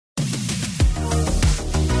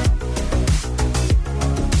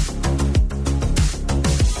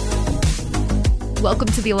Welcome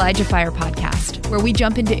to the ElijahFire podcast, where we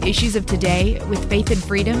jump into issues of today with faith and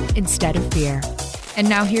freedom instead of fear. And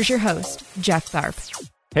now here's your host, Jeff Tharp.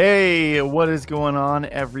 Hey, what is going on,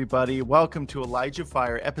 everybody? Welcome to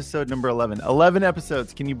ElijahFire, episode number 11. 11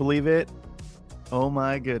 episodes. Can you believe it? Oh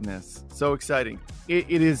my goodness. So exciting. It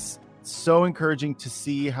is so encouraging to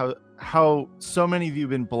see how so many of you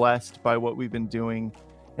have been blessed by what we've been doing.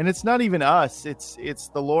 And it's not even us. It's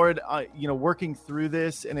the Lord, working through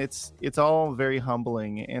this, and it's all very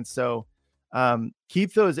humbling. And so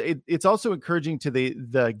keep those. It's also encouraging to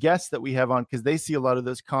the guests that we have on, because they see a lot of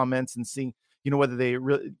those comments and see, whether they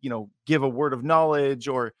give a word of knowledge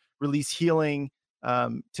or release healing,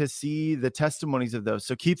 to see the testimonies of those.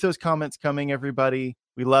 So keep those comments coming, everybody.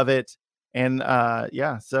 We love it. And my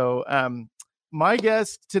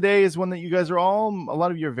guest today is one that you guys a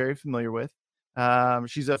lot of you are very familiar with.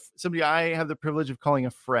 She's somebody I have the privilege of calling a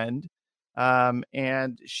friend.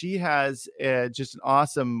 And she has just an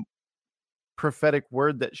awesome prophetic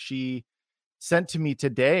word that she sent to me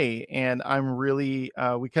today. And I'm really,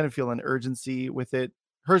 we kind of feel an urgency with it,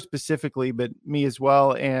 her specifically, but me as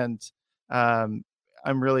well. And I'm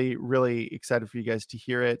really, really excited for you guys to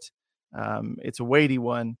hear it. It's a weighty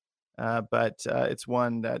one, but it's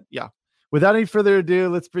one that, without any further ado,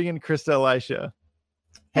 let's bring in CHRISTA, ELISHA.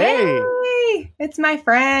 Hey, it's my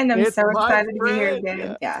friend. I'm so excited to be here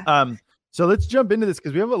again. Yeah. So let's jump into this,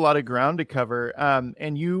 because we have a lot of ground to cover.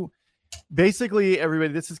 And you basically,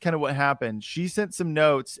 everybody, this is kind of what happened. She sent some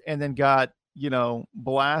notes and then got,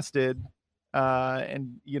 blasted,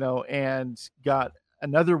 and got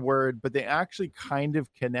another word, but they actually kind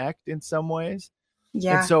of connect in some ways.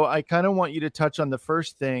 Yeah. And so I kind of want you to touch on the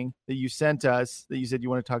first thing that you sent us, that you said you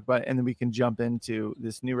want to talk about, and then we can jump into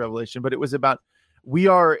this new revelation. But it was about, we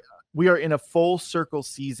are in a full circle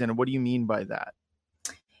season. What do you mean by that?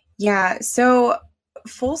 Yeah. So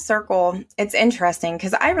full circle, it's interesting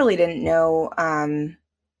because I really didn't know. I'm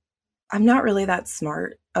not really that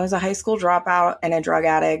smart. I was a high school dropout and a drug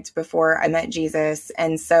addict before I met Jesus.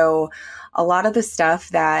 And so a lot of the stuff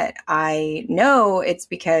that I know, it's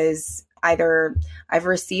because either I've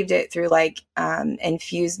received it through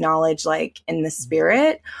infused knowledge, in the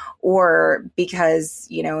spirit, or because,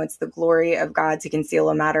 it's the glory of God to conceal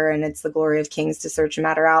a matter and it's the glory of kings to search a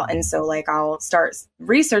matter out. And so I'll start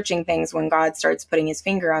researching things when God starts putting his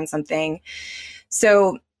finger on something.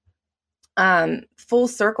 So full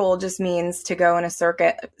circle just means to go in a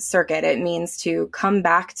circuit. It means to come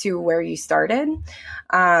back to where you started,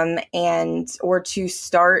 or to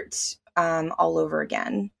start all over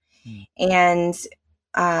again. And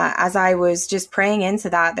as I was just praying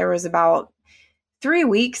into that, there was about 3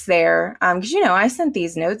 weeks there, because, I sent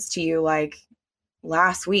these notes to you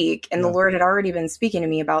last week, and the Lord had already been speaking to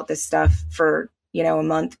me about this stuff for, a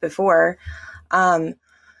month before. But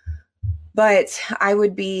I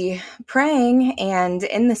would be praying, and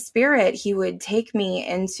in the spirit, he would take me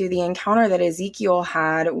into the encounter that Ezekiel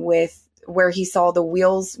had where he saw the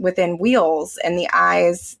wheels within wheels and the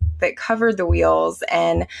eyes that covered the wheels,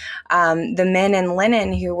 and the men in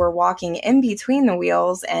linen who were walking in between the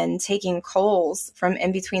wheels and taking coals from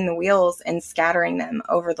in between the wheels and scattering them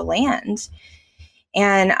over the land.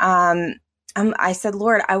 And I said,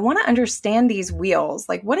 Lord, I want to understand these wheels.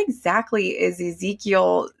 What exactly is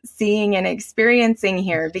Ezekiel seeing and experiencing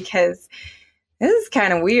here? Because this is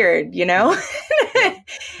kind of weird,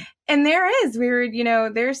 And there is weird,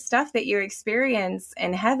 there's stuff that you experience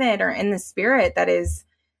in heaven or in the spirit that is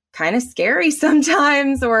kind of scary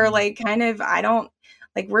sometimes, or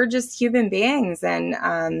we're just human beings, and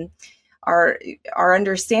our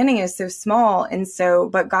understanding is so small. And so,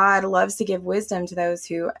 but God loves to give wisdom to those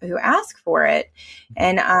who ask for it.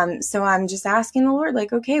 And so I'm just asking the Lord,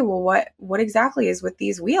 okay, well, what exactly is with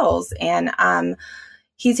these wheels? And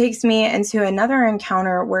he takes me into another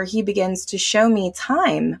encounter where he begins to show me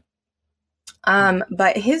time.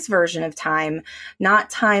 But his version of time,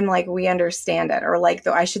 not time like we understand it, or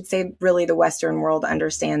I should say really the Western world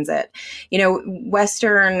understands it.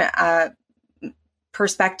 Western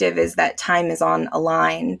perspective is that time is on a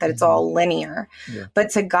line, that it's all linear. Yeah.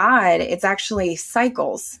 But to God, it's actually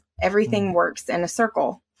cycles. Everything works in a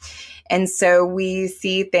circle. And so we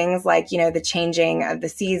see things like, the changing of the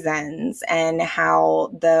seasons and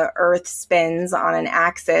how the earth spins on an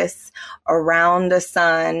axis around the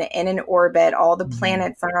sun in an orbit. All the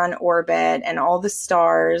planets are on orbit and all the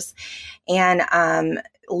stars. And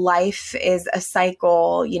life is a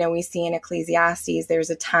cycle. We see in Ecclesiastes, there's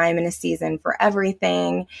a time and a season for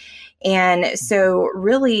everything. And so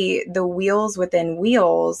really the wheels within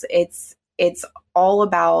wheels, it's all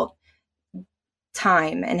about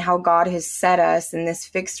time and how God has set us in this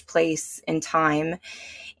fixed place in time.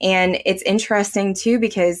 And it's interesting too,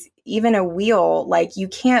 because even a wheel, like you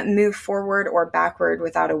can't move forward or backward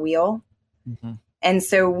without a wheel. Mm-hmm. And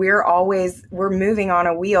so we're moving on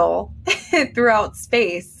a wheel throughout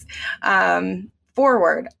space,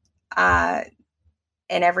 forward, and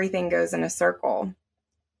everything goes in a circle.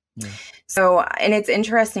 Yeah. So, and it's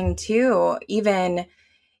interesting too, even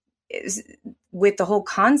with the whole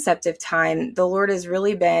concept of time, the Lord has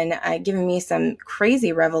really been giving me some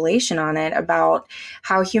crazy revelation on it about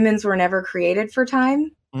how humans were never created for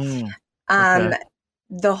time. Okay.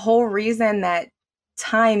 The whole reason that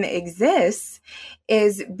time exists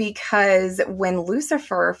is because when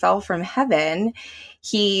Lucifer fell from heaven,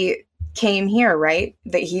 he came here, right?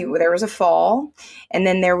 There was a fall, and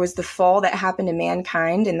then there was the fall that happened to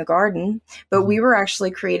mankind in the garden, but we were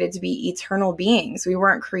actually created to be eternal beings. We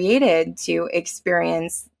weren't created to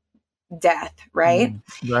experience death, right?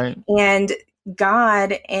 Right. And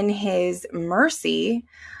God, in his mercy,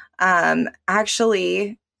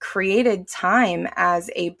 actually created time as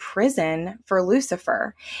a prison for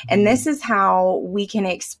Lucifer. And this is how we can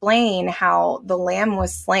explain how the Lamb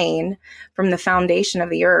was slain from the foundation of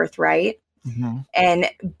the earth, right? Mm-hmm.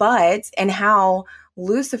 And how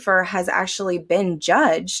Lucifer has actually been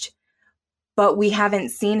judged, but we haven't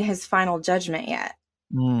seen his final judgment yet.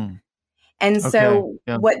 And so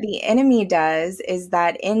what the enemy does is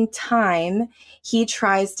that in time, he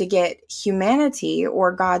tries to get humanity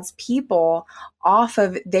or God's people off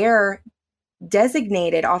of their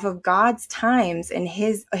off of God's times and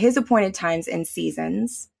his appointed times and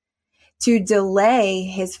seasons to delay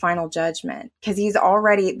his final judgment, because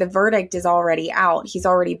the verdict is already out. He's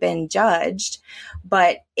already been judged,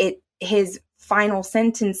 but his final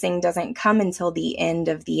sentencing doesn't come until the end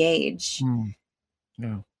of the age.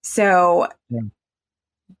 Yeah. So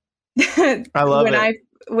I love it.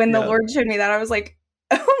 When the Lord showed me that, I was like,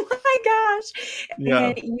 oh my gosh. Yeah.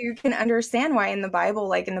 And you can understand why in the Bible,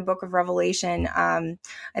 like in the book of Revelation, I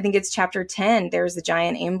think it's chapter 10, there's a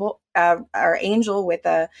giant angel with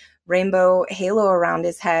a rainbow halo around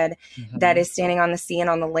his head that is standing on the sea and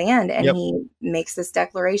on the land. And he makes this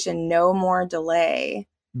declaration, no more delay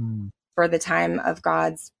for the time of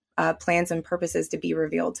God's plans and purposes to be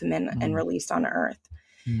revealed to men and released on earth.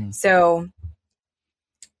 So,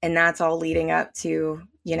 and that's all leading up to,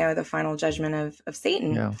 the final judgment of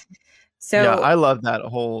Satan. Yeah. So yeah, I love that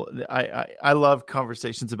whole, I love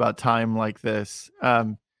conversations about time like this.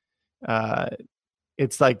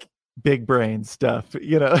 It's like big brain stuff,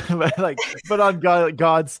 but on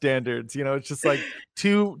God's standards, it's just like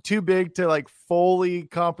too big to like fully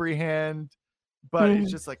comprehend, but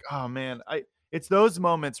it's just like, oh man, it's those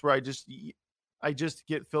moments where I just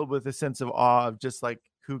get filled with a sense of awe of just like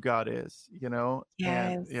who God is,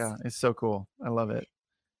 Yes. And it's so cool. I love it.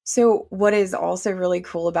 So what is also really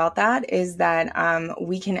cool about that is that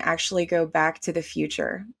we can actually go back to the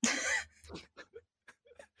future.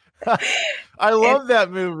 I love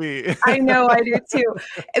that movie. I know, I do too.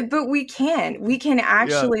 But we can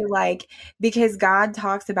actually because God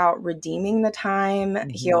talks about redeeming the time.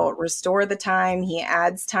 He'll restore the time. He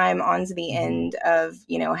adds time onto the end of,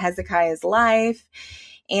 Hezekiah's life.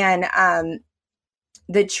 And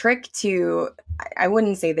the trick I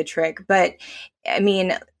wouldn't say the trick, but I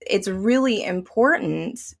mean, it's really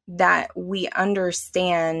important that we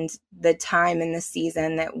understand the time and the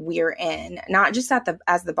season that we're in, not just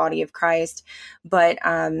as the body of Christ, but,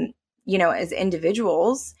 as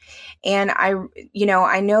individuals. And I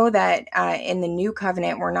know that in the new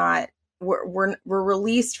covenant, we're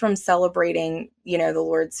released from celebrating, the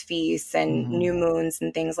Lord's feasts and new moons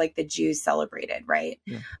and things like the Jews celebrated, right?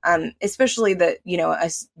 Yeah. Especially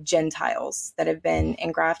us Gentiles that have been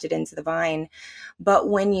engrafted into the vine. But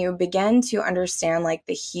when you begin to understand like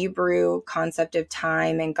the Hebrew concept of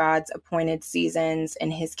time and God's appointed seasons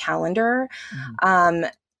and his calendar,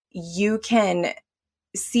 you can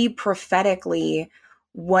see prophetically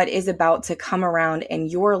what is about to come around in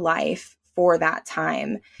your life for that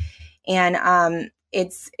time. And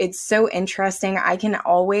it's so interesting. I can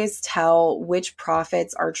always tell which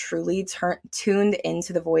prophets are truly tuned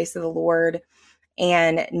into the voice of the Lord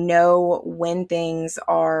and know when things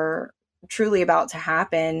are truly about to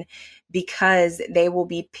happen, because they will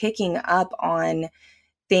be picking up on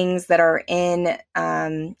things that are in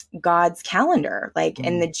God's calendar, like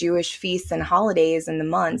in the Jewish feasts and holidays and the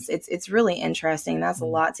months. It's really interesting. That's a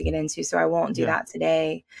lot to get into, so I won't do that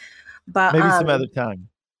today. But maybe some other time.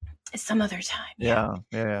 Some other time.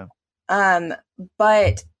 Yeah.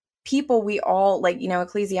 But people, we all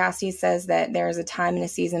Ecclesiastes says that there's a time and a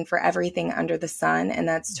season for everything under the sun. And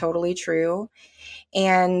that's totally true.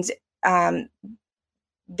 And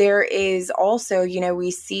there is also, we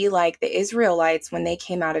see like the Israelites when they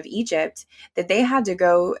came out of Egypt, that they had to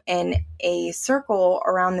go in a circle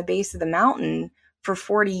around the base of the mountain for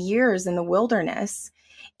 40 years in the wilderness,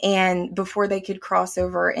 and before they could cross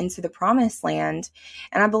over into the promised land.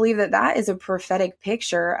 And I believe that that is a prophetic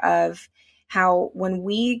picture of how when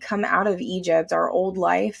we come out of Egypt, our old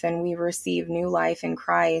life, and we receive new life in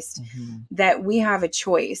Christ, that we have a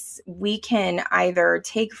choice. We can either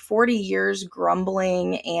take 40 years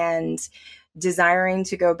grumbling and desiring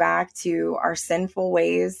to go back to our sinful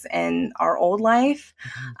ways and our old life,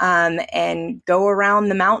 and go around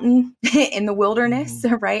the mountain in the wilderness,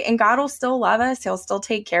 right? And God will still love us. He'll still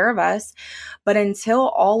take care of us. But until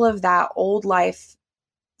all of that old life,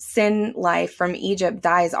 sin life from Egypt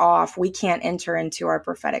dies off, we can't enter into our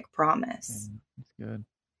prophetic promise. That's good.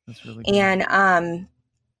 That's really good. And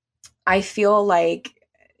I feel like,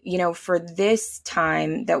 for this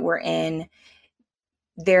time that we're in,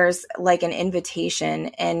 there's like an invitation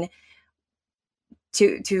and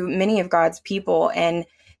to many of God's people. And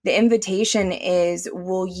the invitation is,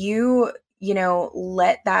 will you,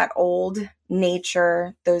 let that old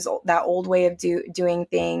nature, that old way of doing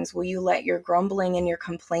things, will you let your grumbling and your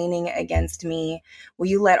complaining against me, will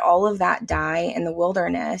you let all of that die in the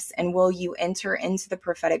wilderness, and will you enter into the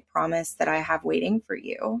prophetic promise that I have waiting for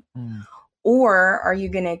you? Or are you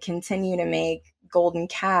going to continue to make golden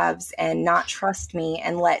calves and not trust me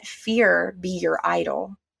and let fear be your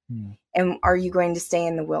idol? And are you going to stay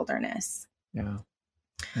in the wilderness?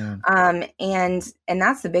 And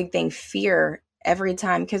that's the big thing, fear every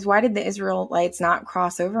time. Because why did the Israelites not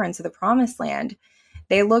cross over into the promised land?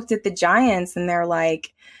 They looked at the giants and they're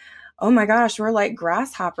like, oh my gosh, we're like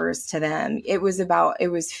grasshoppers to them. It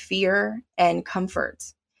was fear and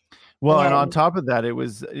comfort. Well, and on top of that, it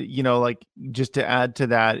was, like, just to add to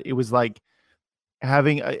that, it was like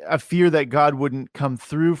having a fear that God wouldn't come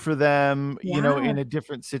through for them, in a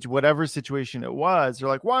different whatever situation it was. They're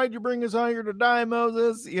like, why'd you bring us out here to die,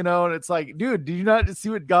 Moses? And it's like, dude, did you not see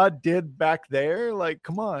what God did back there? Like,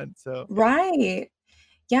 come on. So, right.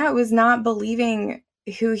 Yeah. It was not believing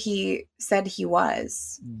who he said he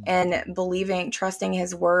was and trusting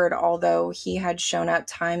his word, although he had shown up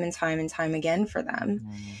time and time and time again for them.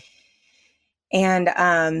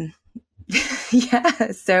 And,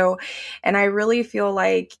 yeah. So, and I really feel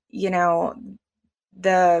like,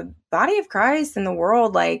 the body of Christ in the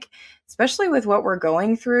world, like, especially with what we're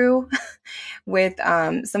going through with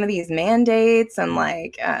some of these mandates and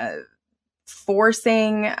like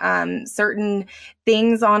forcing certain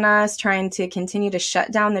things on us, trying to continue to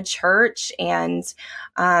shut down the church and,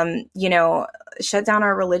 shut down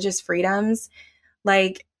our religious freedoms.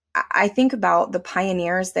 Like, I think about the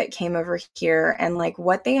pioneers that came over here and like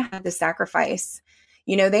what they had to sacrifice.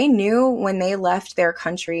 They knew when they left their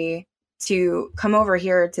country to come over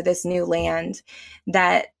here to this new land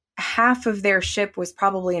that half of their ship was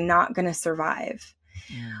probably not going to survive.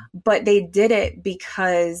 But they did it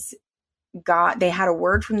because they had a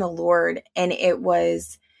word from the Lord, and it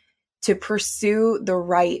was to pursue the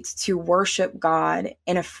right to worship God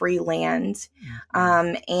in a free land.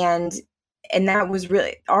 And that was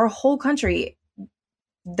really our whole country.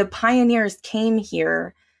 The pioneers came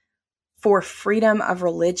here for freedom of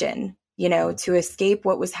religion, to escape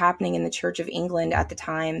what was happening in the Church of England at the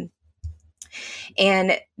time.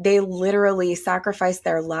 And they literally sacrificed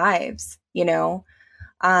their lives,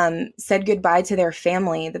 said goodbye to their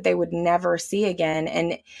family that they would never see again.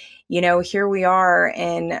 And, here we are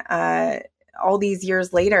in all these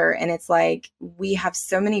years later, and it's like we have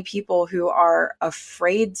so many people who are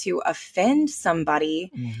afraid to offend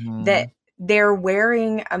somebody that they're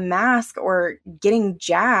wearing a mask or getting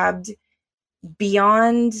jabbed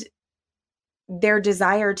beyond their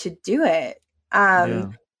desire to do it.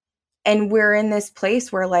 And we're in this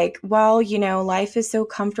place where like, well, life is so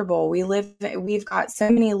comfortable. We've got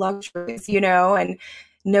so many luxuries, and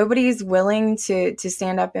nobody's willing to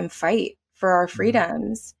stand up and fight for our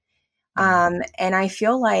freedoms. And I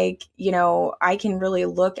feel like, I can really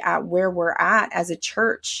look at where we're at as a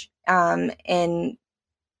church in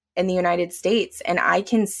the United States, and I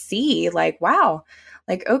can see like, wow,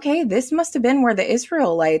 like, okay, this must have been where the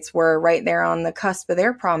Israelites were, right there on the cusp of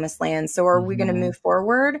their promised land. So are we going to move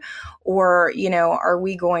forward, or, are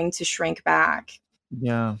we going to shrink back?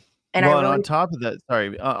 Yeah. And on top of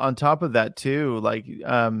that too, like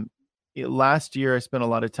last year I spent a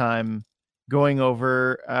lot of time going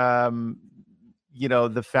over,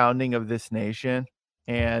 the founding of this nation.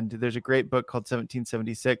 And there's a great book called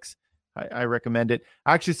 1776. I recommend it.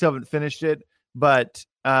 I actually still haven't finished it, but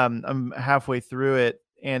I'm halfway through it.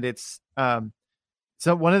 And it's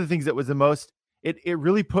so one of the things that was the most it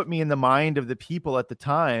really put me in the mind of the people at the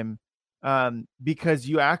time, because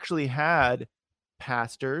you actually had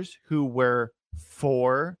pastors who were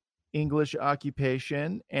for English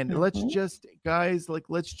occupation, and let's just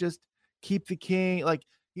keep the king, like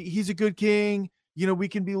he's a good king, we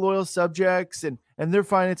can be loyal subjects, and they're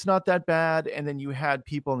fine, it's not that bad. And then you had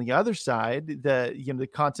people on the other side, the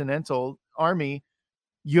Continental Army,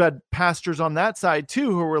 you had pastors on that side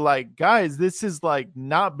too, who were like, guys, this is like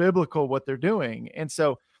not biblical what they're doing. And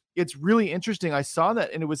so it's really interesting. I saw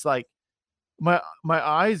that, and it was like my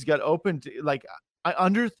eyes got opened to, like, I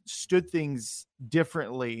understood things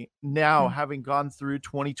differently now, having gone through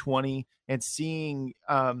 2020 and seeing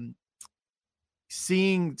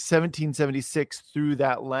 1776 through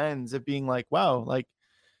that lens of being like, wow, like,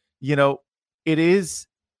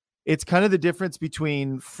 it's kind of the difference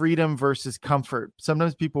between freedom versus comfort.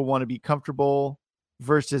 Sometimes people want to be comfortable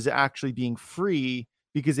versus actually being free,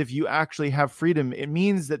 because if you actually have freedom, it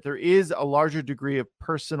means that there is a larger degree of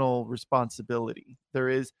personal responsibility. There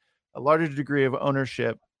is a larger degree of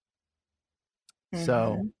ownership.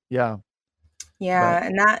 So, yeah. Yeah. But,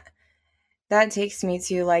 and that takes me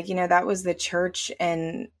to, like, that was the church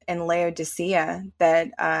in Laodicea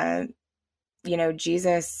that,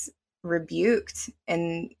 Jesus rebuked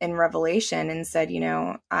in Revelation and said,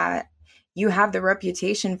 you have the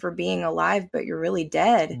reputation for being alive, but you're really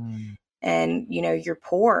dead. And, you're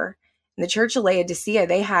poor. In the church of Laodicea,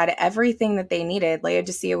 they had everything that they needed.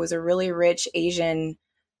 Laodicea was a really rich Asian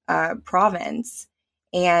province.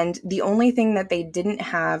 And the only thing that they didn't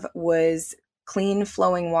have was clean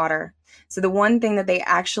flowing water. So the one thing that they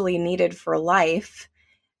actually needed for life,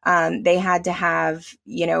 they had to have,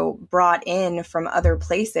 brought in from other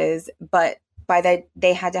places, but by that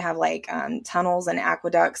they had to have like tunnels and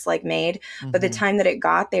aqueducts like made. But the time that it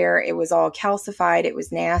got there, it was all calcified. It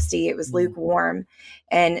was nasty. It was lukewarm.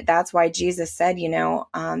 And that's why Jesus said,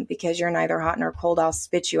 because you're neither hot nor cold, I'll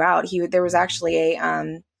spit you out. There was actually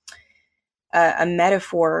a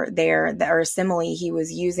metaphor there, or a simile he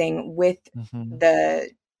was using with the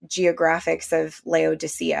geographics of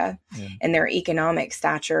Laodicea and their economic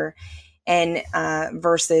stature, and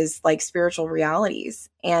versus like spiritual realities.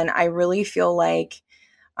 And I really feel like,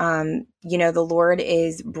 the Lord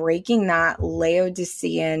is breaking that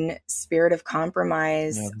Laodicean spirit of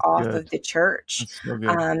compromise off of the church,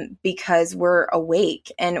 because we're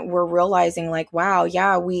awake and we're realizing like, wow,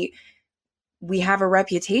 yeah, we have a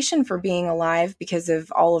reputation for being alive because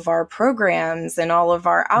of all of our programs and all of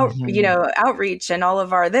our outreach and all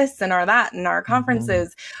of our this and our that and our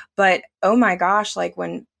conferences. But oh my gosh, like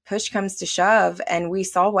when push comes to shove, and we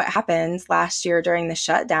saw what happened last year during the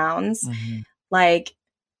shutdowns, like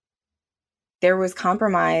there was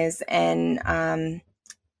compromise and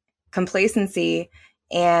complacency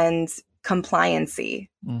and compliancy.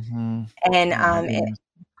 And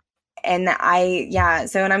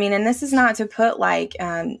and this is not to put like,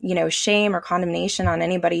 shame or condemnation on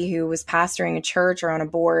anybody who was pastoring a church or on a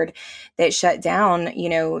board that shut down,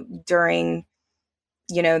 during,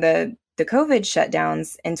 the COVID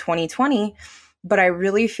shutdowns in 2020. But I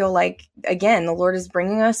really feel like, again, the Lord is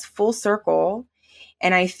bringing us full circle.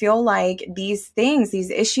 And I feel like these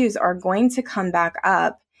issues are going to come back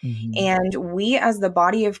up. And we, as the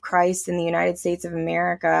body of Christ in the United States of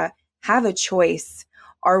America, have a choice.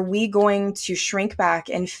 Are we going to shrink back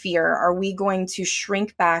in fear? Are we going to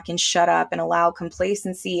shrink back and shut up and allow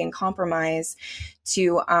complacency and compromise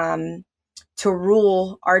to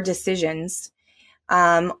rule our decisions?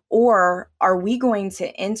 Or are we going to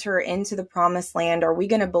enter into the promised land? Are we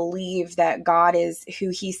going to believe that God is who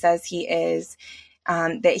he says he is?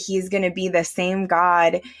 That he's going to be the same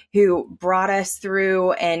God who brought us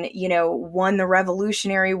through and, won the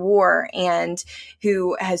Revolutionary War, and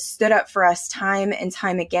who has stood up for us time and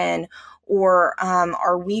time again? Or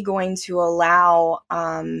are we going to allow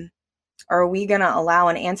an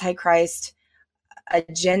Antichrist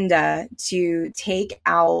agenda to take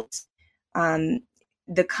out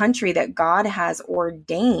the country that God has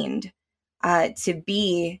ordained to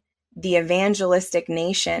be the evangelistic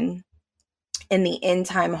nation in the end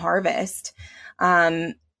time harvest?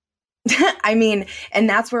 And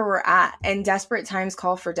that's where we're at, and desperate times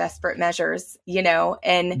call for desperate measures,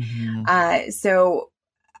 and so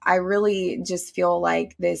I really just feel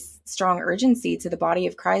like this strong urgency to the body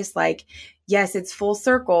of Christ, like, yes, it's full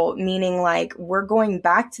circle, meaning like we're going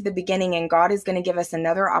back to the beginning and God is going to give us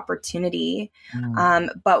another opportunity.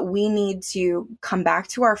 But we need to come back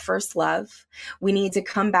to our first love. We need to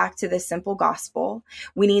come back to the simple gospel.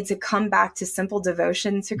 We need to come back to simple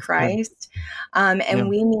devotion to Christ. And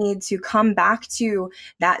we need to come back to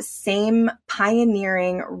that same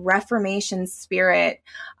pioneering Reformation spirit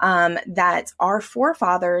that our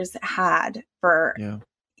forefathers had for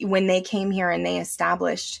when they came here and they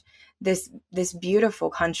established this beautiful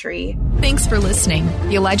country. Thanks for listening.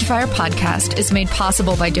 The ElijahFire podcast is made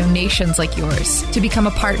possible by donations like yours. To become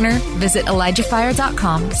a partner, visit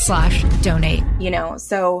ElijahFire.com/donate. You know,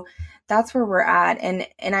 so that's where we're at. And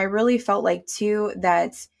I really felt like too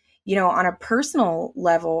that, you know, on a personal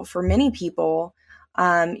level for many people,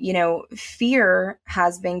 you know, fear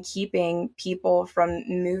has been keeping people from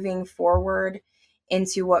moving forward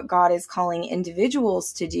into what God is calling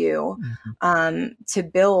individuals to do, to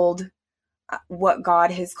build what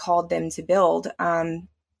God has called them to build.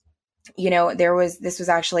 You know, this was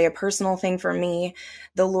actually a personal thing for me.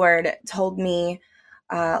 The Lord told me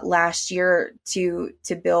last year to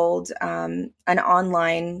build an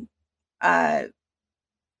online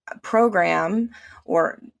program,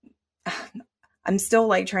 or I'm still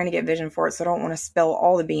like trying to get vision for it, so I don't want to spill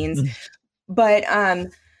all the beans. But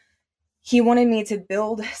he wanted me to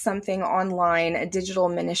build something online, a digital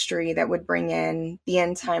ministry that would bring in the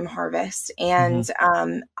end time harvest. And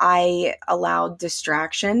I allowed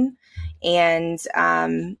distraction and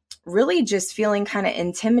really just feeling kind of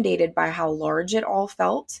intimidated by how large it all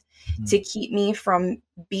felt to keep me from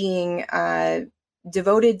being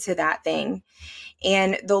devoted to that thing.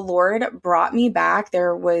 And the Lord brought me back.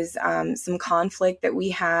 There was some conflict that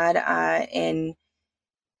we had in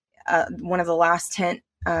one of the last tent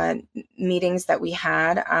meetings that we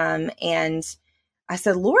had. And I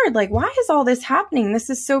said, Lord, like, why is all this happening?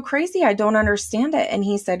 This is so crazy. I don't understand it. And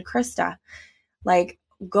he said, Krista, like,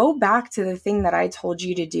 go back to the thing that I told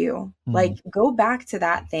you to do. Like, go back to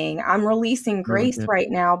that thing. I'm releasing grace right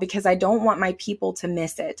now because I don't want my people to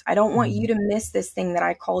miss it. I don't want you to miss this thing that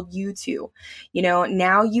I called you to. You know,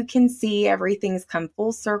 now you can see everything's come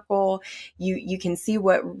full circle. You can see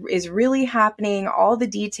what is really happening, all the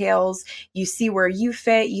details. You see where you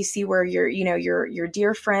fit. You see where your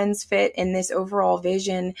dear friends fit in this overall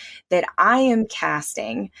vision that I am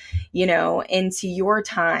casting, you know, into your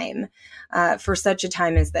time. For such a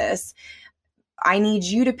time as this, I need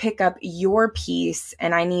you to pick up your piece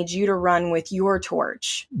and I need you to run with your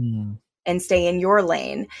torch and stay in your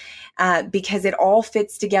lane because it all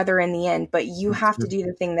fits together in the end. But you have to do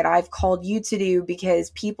the thing that I've called you to do because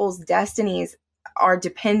people's destinies are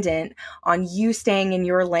dependent on you staying in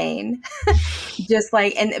your lane. Just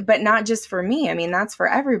like, but not just for me. I mean, that's for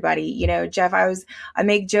everybody. You know, Jeff, I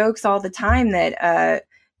make jokes all the time that,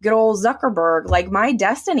 good old Zuckerberg, like my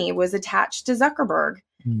destiny was attached to Zuckerberg,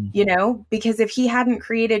 you know, because if he hadn't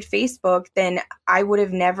created Facebook, then I would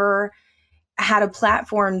have never had a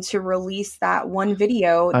platform to release that one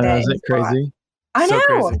video. I know, is it crazy? I so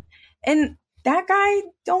know. Crazy. And that guy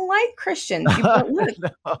don't like Christians, but look,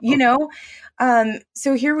 you know,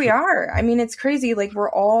 so here we are. I mean, it's crazy. Like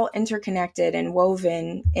we're all interconnected and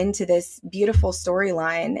woven into this beautiful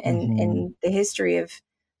storyline and in the history of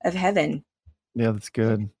heaven. Yeah, that's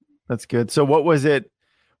good. That's good. So what was it?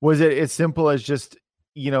 Was it as simple as just,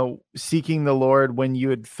 you know, seeking the Lord when you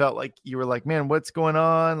had felt like you were like, man, what's going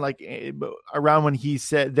on? Like around when he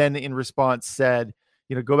said, then in response said,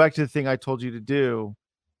 you know, go back to the thing I told you to do.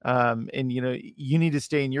 And, you know, you need to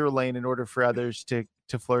stay in your lane in order for others to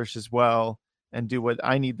flourish as well and do what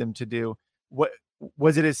I need them to do. What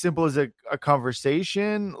was it as simple as a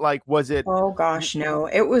conversation? Like, was it? Oh gosh, no,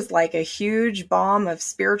 it was like a huge bomb of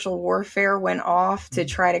spiritual warfare went off to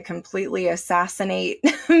try to completely assassinate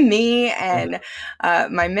me and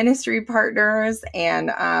my ministry partners.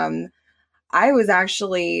 And I was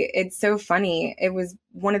actually, it's so funny. It was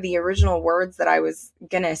one of the original words that I was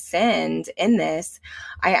going to send in this.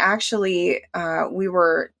 I actually, we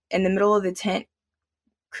were in the middle of the tent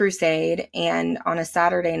crusade and on a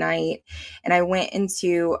Saturday night, and I went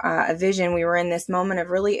into a vision. We were in this moment of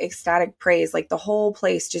really ecstatic praise. Like the whole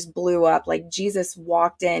place just blew up. Like Jesus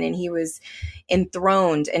walked in and he was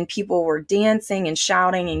enthroned and people were dancing and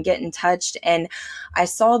shouting and getting touched. And I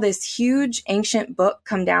saw this huge ancient book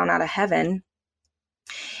come down out of heaven.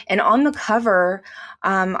 And on the cover,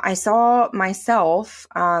 I saw myself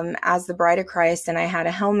as the bride of Christ, and I had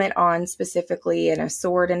a helmet on specifically and a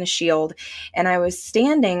sword and a shield. And I was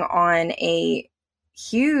standing on a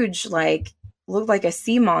huge, like, looked like a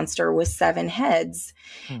sea monster with 7 heads.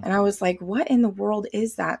 And I was like, what in the world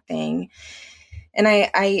is that thing? And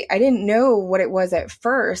I didn't know what it was at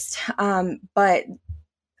first, but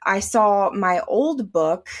I saw my old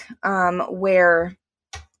book where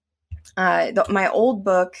my old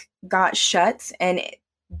book got shut and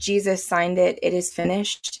Jesus signed it. It is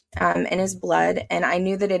finished in his blood. And I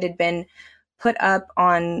knew that it had been put up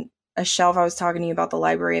on a shelf. I was talking to you about the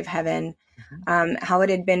Library of Heaven, how it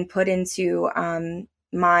had been put into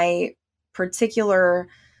my particular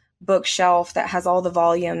bookshelf that has all the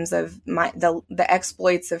volumes of the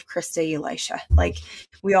exploits of CHRISTA, ELISHA. Like,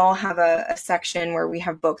 we all have a section where we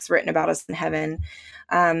have books written about us in heaven.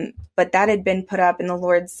 But that had been put up, and the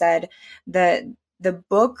Lord said that the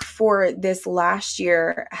book for this last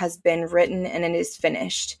year has been written and it is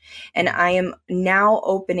finished. And I am now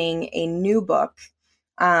opening a new book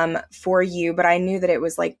for you, but I knew that it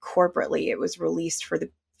was like corporately, it was released for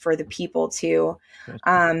the people too,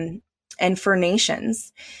 and for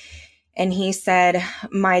nations. And he said,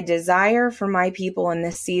 my desire for my people in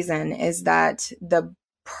this season is that the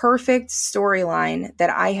perfect storyline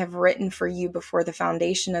that I have written for you before the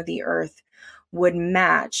foundation of the earth would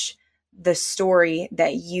match the story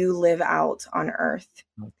that you live out on earth.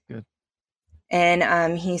 That's good.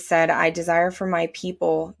 And he said, I desire for my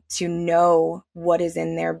people to know what is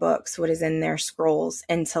in their books, what is in their scrolls,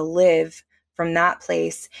 and to live from that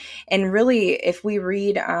place. And really, if we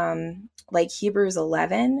read like Hebrews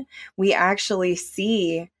 11, we actually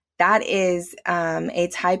see that is a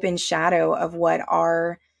type and shadow of what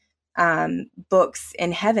our books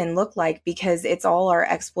in heaven look like, because it's all our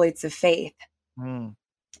exploits of faith.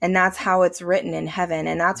 And that's how it's written in heaven.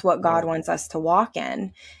 And that's what God wants us to walk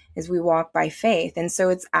in, is we walk by faith. And so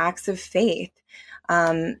it's acts of faith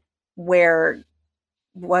where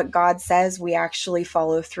what God says we actually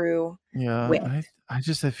follow through with. I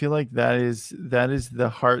feel like that is the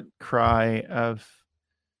heart cry of,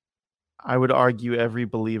 I would argue, every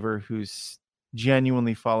believer who's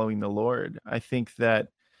genuinely following the Lord. I think that,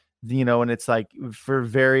 and it's like, for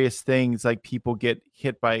various things, like people get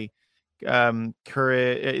hit by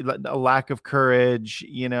courage, a lack of courage,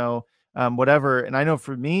 whatever. And I know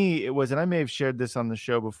for me it was, and I may have shared this on the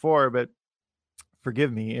show before, but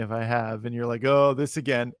forgive me if I have, and you're like, oh, this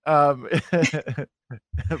again. But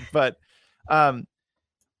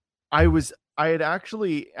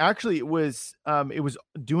it was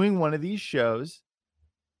doing one of these shows,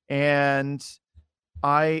 and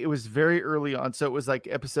it was very early on. So it was like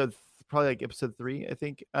episode 3, I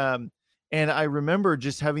think. And I remember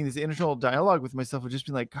just having this internal dialogue with myself of just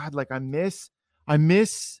being like, God, like I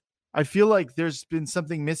feel like there's been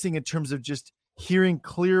something missing in terms of just hearing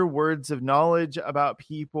clear words of knowledge about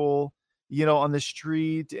people, on the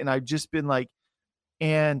street. And I've just been like,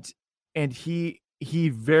 and he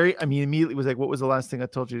immediately was like, what was the last thing I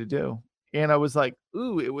told you to do? And I was like,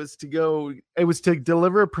 it was to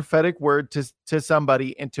deliver a prophetic word to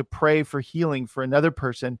somebody and to pray for healing for another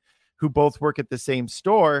person who both work at the same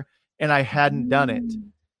store. And I hadn't done it.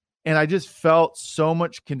 And I just felt so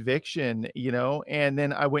much conviction, and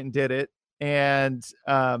then I went and did it. And,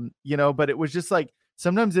 but it was just like,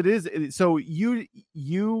 sometimes it is. So you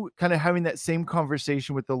kind of having that same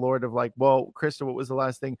conversation with the Lord of like, well, CHRISTA, what was the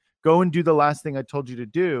last thing? Go and do the last thing I told you to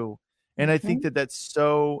do. And I think that that's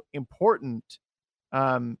so important.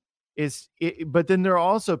 But then there are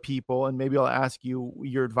also people, and maybe I'll ask you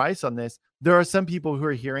your advice on this. There are some people who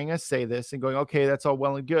are hearing us say this and going, okay, that's all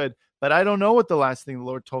well and good, but I don't know what the last thing the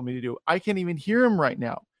Lord told me to do. I can't even hear him right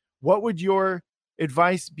now. What would your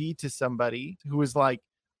advice be to somebody who is like,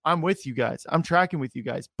 I'm with you guys, I'm tracking with you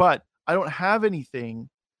guys, but I don't have anything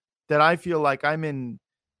that I feel like I'm in,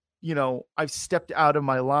 I've stepped out of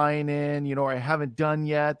my line in, or I haven't done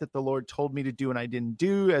yet that the Lord told me to do and I didn't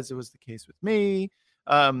do, as it was the case with me.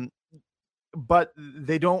 But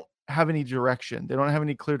they don't have any direction. They don't have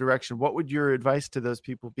any clear direction. What would your advice to those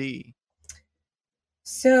people be?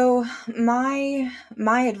 So my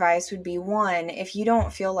advice would be, one, if you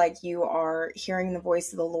don't feel like you are hearing the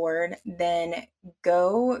voice of the Lord, then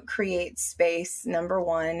go create space, number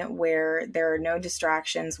one, where there are no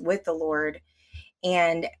distractions with the Lord,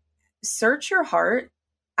 and search your heart.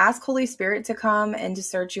 Ask Holy Spirit to come and to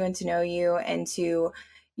search you and to know you and to,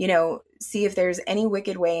 see if there's any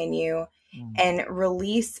wicked way in you, and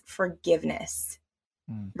release forgiveness.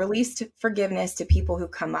 Release forgiveness to people who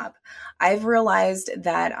come up. I've realized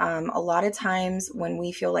that a lot of times when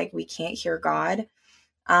we feel like we can't hear God,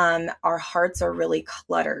 our hearts are really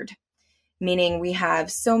cluttered, meaning we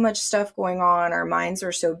have so much stuff going on, our minds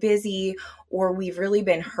are so busy, or we've really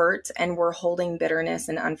been hurt and we're holding bitterness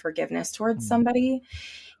and unforgiveness towards somebody.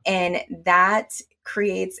 And that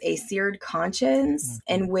creates a seared conscience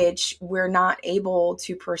in which we're not able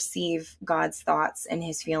to perceive God's thoughts and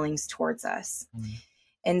his feelings towards us.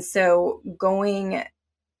 And so going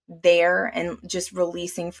there and just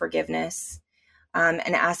releasing forgiveness,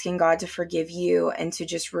 and asking God to forgive you and to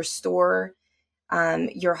just restore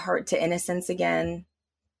your heart to innocence again.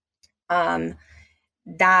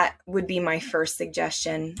 That would be my first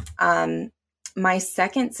suggestion. My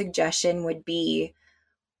second suggestion would be,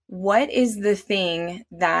 what is the thing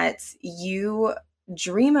that you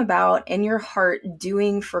dream about in your heart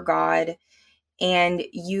doing for God? And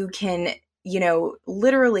you can,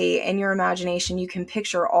 literally in your imagination, you can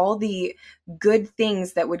picture all the good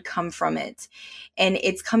things that would come from it. And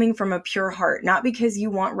it's coming from a pure heart, not because you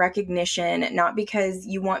want recognition, not because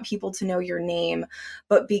you want people to know your name,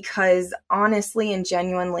 but because honestly and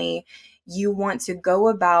genuinely, you want to go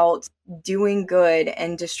about doing good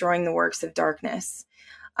and destroying the works of darkness.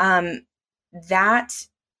 That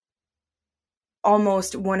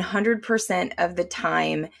almost 100% of the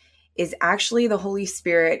time is actually the Holy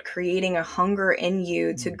Spirit creating a hunger in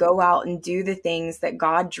you to go out and do the things that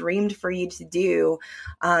God dreamed for you to do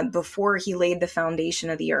before he laid the foundation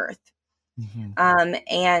of the earth.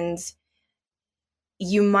 And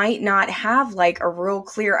you might not have like a real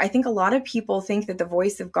clear, I think a lot of people think that the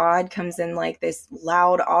voice of God comes in like this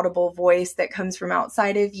loud, audible voice that comes from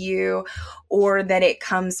outside of you, or that it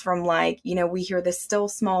comes from like, we hear this still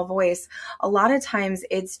small voice. A lot of times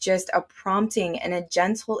it's just a prompting and a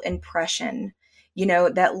gentle impression,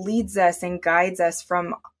 that leads us and guides us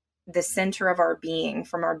from the center of our being,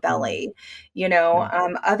 from our belly.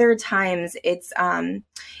 Other times it's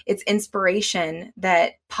inspiration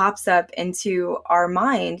that pops up into our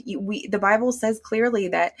mind. The Bible says clearly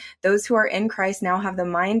that those who are in Christ now have the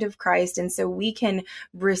mind of Christ, and so we can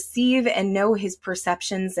receive and know his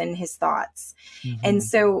perceptions and his thoughts. And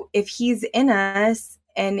so if he's in us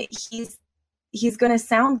and he's going to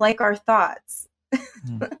sound like our thoughts.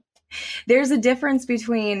 There's a difference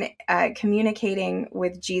between communicating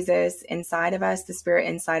with Jesus inside of us, the Spirit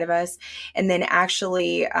inside of us, and then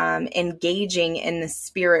actually engaging in the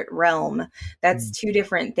spirit realm. That's two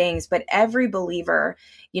different things. But every believer,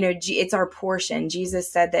 it's our portion. Jesus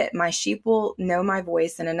said that my sheep will know my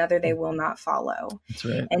voice and another they will not follow. That's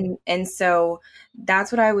right. And so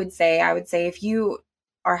that's what I would say. I would say if you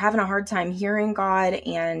are having a hard time hearing God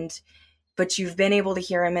but you've been able to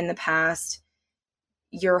hear him in the past,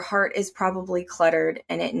 your heart is probably cluttered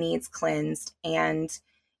and it needs cleansed. And,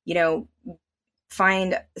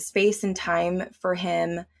 find space and time for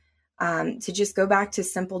him to just go back to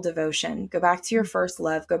simple devotion, go back to your first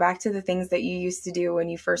love, go back to the things that you used to do when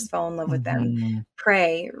you first fell in love with them.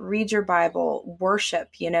 Pray, read your Bible, worship,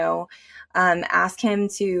 ask him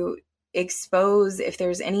to expose if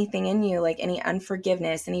there's anything in you, like any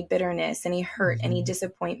unforgiveness, any bitterness, any hurt, any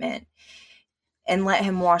disappointment. And let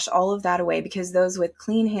him wash all of that away, because those with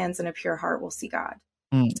clean hands and a pure heart will see God.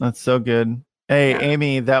 That's so good. Hey,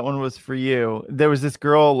 Amy, that one was for you. There was this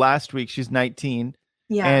girl last week. She's 19.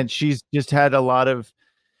 And she's just had a lot of,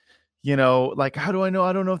 like, how do I know?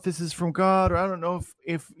 I don't know if this is from God, or I don't know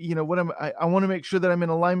if what I want to make sure that I'm in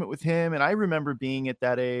alignment with him. And I remember being at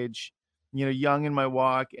that age, young in my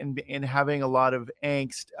walk and having a lot of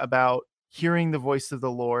angst about hearing the voice of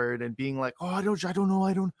the Lord and being like, I don't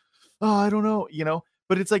know,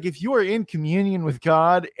 but it's like, if you are in communion with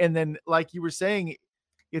God, and then like you were saying,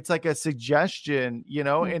 it's like a suggestion,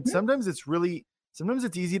 and sometimes it's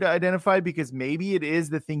easy to identify because maybe it is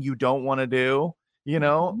the thing you don't want to do,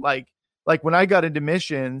 like when I got into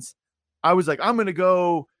missions, I was like, I'm going to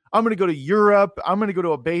go to Europe. I'm going to go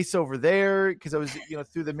to a base over there. Cause I was,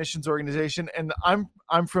 through the missions organization, and I'm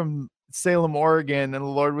from Salem, Oregon, and the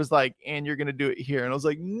Lord was like, and you're going to do it here. And I was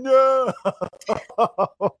like, no,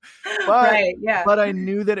 but I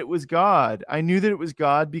knew that it was God. I knew that it was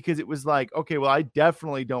God, because it was like, okay, well, I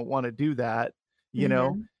definitely don't want to do that,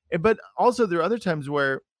 but also there are other times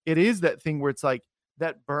where it is that thing where it's like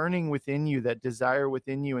that burning within you, that desire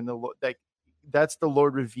within you, and that's the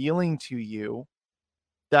Lord revealing to you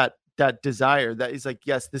that desire that is like,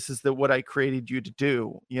 yes, this is what I created you to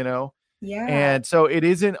do, Yeah. And so it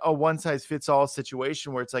isn't a one size fits all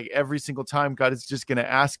situation where it's like every single time God is just going to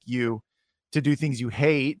ask you to do things you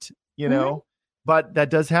hate, but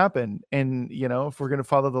that does happen. And, if we're going to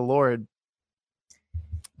follow the Lord,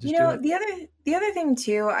 the other thing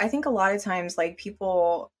too, I think a lot of times like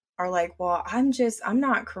people are like, well, I'm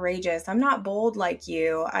not courageous. I'm not bold like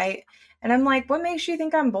you. And I'm like, what makes you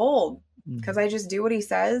think I'm bold? Because I just do what he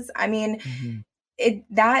says. I mean,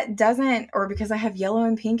 that doesn't, or because I have yellow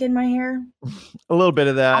and pink in my hair. A little bit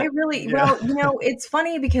of that. I really, well, it's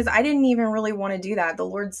funny because I didn't even really want to do that. The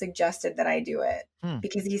Lord suggested that I do it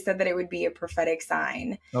because he said that it would be a prophetic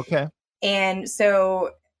sign. Okay. And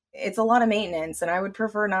so it's a lot of maintenance and I would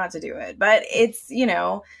prefer not to do it, but it's,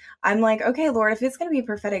 I'm like, okay, Lord, if it's going to be a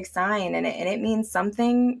prophetic sign and it means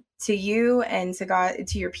something to you and to God,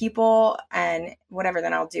 to your people and whatever,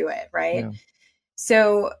 then I'll do it. Right. Yeah.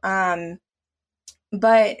 So,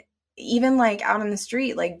 but even like out on the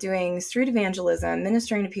street, like doing street evangelism,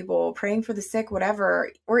 ministering to people, praying for the sick, whatever,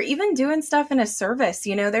 or even doing stuff in a service,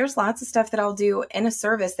 there's lots of stuff that I'll do in a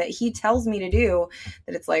service that he tells me to do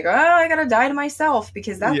that it's like, oh, I got to die to myself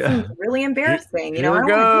because that's really embarrassing. Here it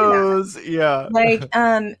goes. Yeah. Like,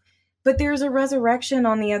 but there's a resurrection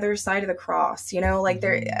on the other side of the cross, like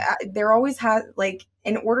there always has, like,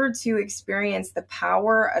 in order to experience the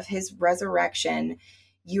power of his resurrection,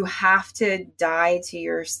 you have to die to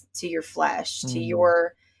your flesh, to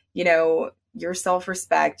your, your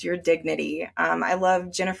self-respect, your dignity. I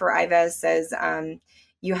love Jennifer Ives says, sometimes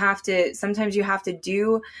you have to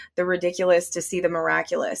do the ridiculous to see the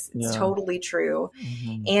miraculous. It's totally true.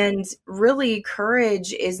 And really,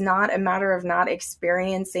 courage is not a matter of not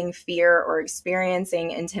experiencing fear or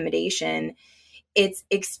experiencing intimidation. It's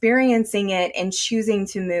experiencing it and choosing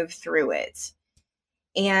to move through it.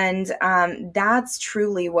 And that's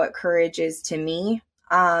truly what courage is to me.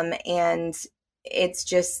 And it's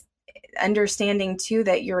just understanding too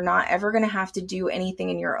that you're not ever going to have to do anything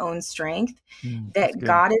in your own strength, that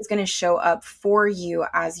God is going to show up for you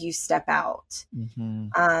as you step out.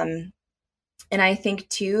 And I think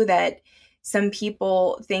too that some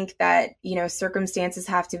people think that, circumstances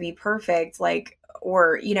have to be perfect, like,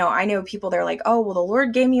 or, I know people, they're like, oh, well, the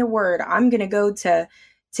Lord gave me a word. I'm going to go to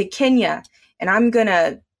Kenya. And I'm going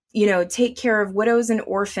to, take care of widows and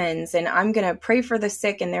orphans, and I'm going to pray for the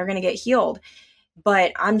sick and they're going to get healed.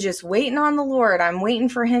 But I'm just waiting on the Lord. I'm waiting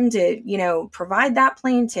for him to, provide that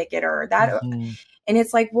plane ticket or that. And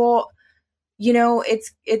it's like, well,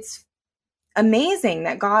 it's amazing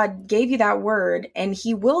that God gave you that word and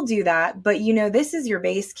he will do that. But, this is your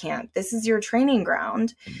base camp. This is your training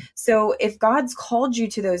ground. So if God's called you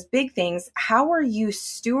to those big things, how are you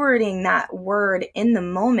stewarding that word in the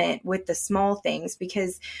moment with the small things?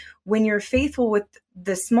 Because when you're faithful with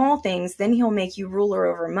the small things, then he'll make you ruler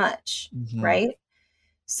over much. Right.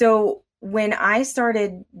 So when I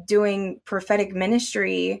started doing prophetic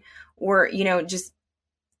ministry or, just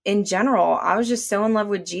in general, I was just so in love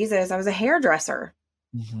with Jesus. I was a hairdresser,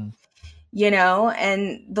 and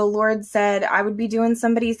the Lord said I would be doing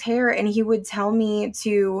somebody's hair and he would tell me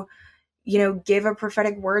to, give a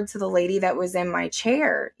prophetic word to the lady that was in my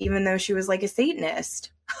chair, even though she was like a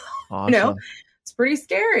Satanist. Awesome. It's pretty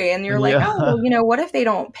scary. And you're like, oh, well, what if they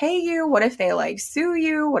don't pay you? What if they like sue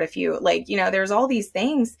you? What if you like, there's all these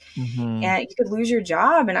things and you could lose your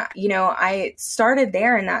job. And, I started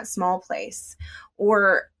there in that small place.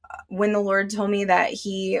 Or when the Lord told me that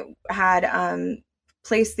he had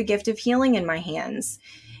placed the gift of healing in my hands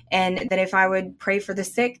and that if I would pray for the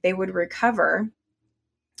sick, they would recover.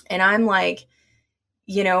 And I'm like,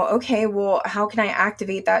 okay, well, how can I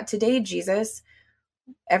activate that today, Jesus?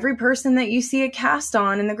 Every person that you see a cast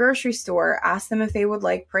on in the grocery store, ask them if they would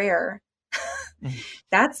like prayer.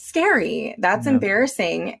 That's scary. That's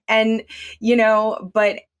embarrassing. And,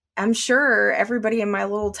 but I'm sure everybody in my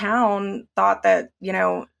little town thought that,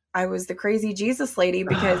 I was the crazy Jesus lady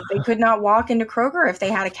because they could not walk into Kroger if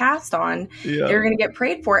they had a cast on. They were going to get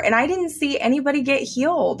prayed for. And I didn't see anybody get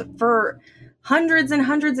healed for hundreds and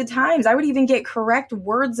hundreds of times. I would even get correct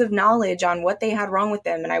words of knowledge on what they had wrong with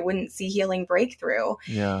them, and I wouldn't see healing breakthrough.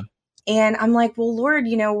 Yeah. And I'm like, well, Lord,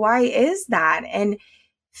 why is that? And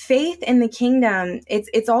faith in the kingdom,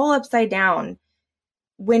 it's all upside down.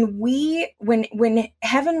 When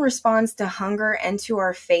heaven responds to hunger and to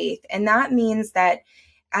our faith, and that means that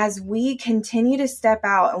as we continue to step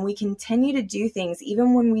out and we continue to do things,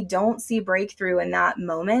 even when we don't see breakthrough in that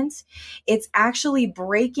moment, it's actually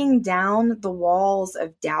breaking down the walls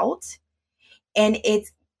of doubt. And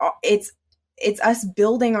it's us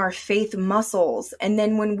building our faith muscles. And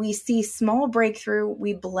then when we see small breakthrough,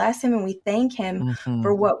 we bless him and we thank him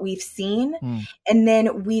for what we've seen. And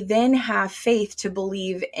then we then have faith to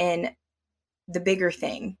believe in the bigger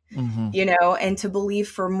thing, and to believe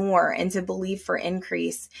for more and to believe for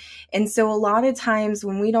increase. And so a lot of times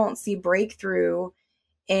when we don't see breakthrough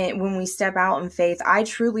and when we step out in faith, I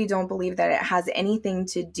truly don't believe that it has anything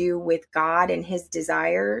to do with God and his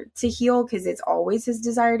desire to heal, because it's always his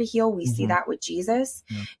desire to heal. We see that with Jesus.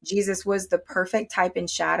 Yeah. Jesus was the perfect type and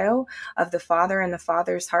shadow of the Father and the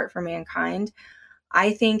Father's heart for mankind.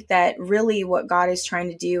 I think that really what God is trying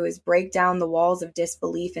to do is break down the walls of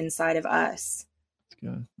disbelief inside of us. That's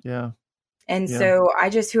good. Yeah. And so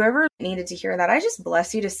whoever needed to hear that, I just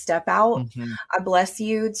bless you to step out. Mm-hmm. I bless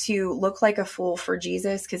you to look like a fool for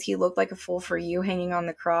Jesus, because he looked like a fool for you hanging on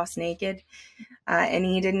the cross naked. And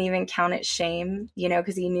he didn't even count it shame,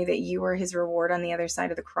 because he knew that you were his reward on the other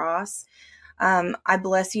side of the cross. I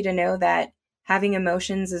bless you to know that having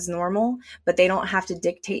emotions is normal, but they don't have to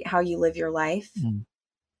dictate how you live your life. Mm.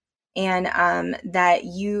 And that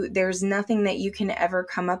there's nothing that you can ever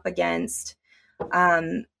come up against,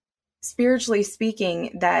 spiritually speaking,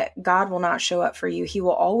 that God will not show up for you. He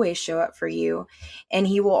will always show up for you, and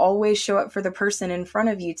he will always show up for the person in front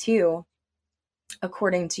of you too,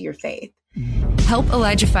 according to your faith. Help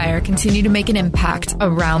ElijahFire continue to make an impact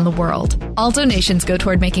around the world. All donations go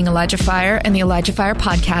toward making ElijahFire and the ElijahFire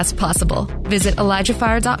podcast possible. Visit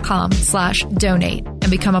ElijahFire.com/donate and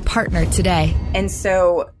become a partner today. And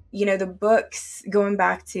so, the books, going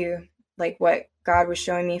back to like what God was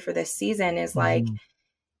showing me for this season, is like,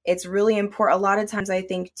 it's really important. A lot of times I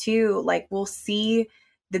think too, like, we'll see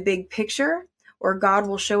the big picture, or God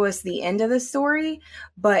will show us the end of the story,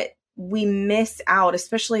 but we miss out,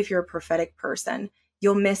 especially if you're a prophetic person,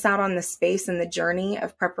 you'll miss out on the space and the journey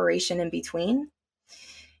of preparation in between.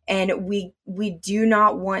 And we do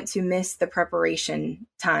not want to miss the preparation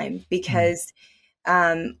time, because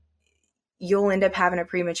you'll end up having a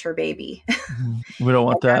premature baby. We don't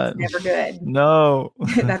want that. That's never good. No,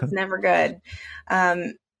 that's never good.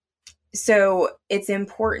 So it's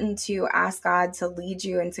important to ask God to lead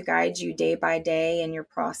you and to guide you day by day in your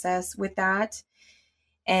process with that.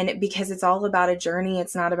 And because it's all about a journey,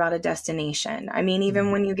 it's not about a destination. I mean,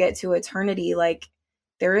 even when you get to eternity, like,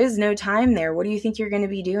 there is no time there. What do you think you're going to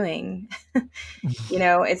be doing?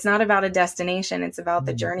 It's not about a destination. It's about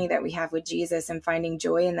the journey that we have with Jesus and finding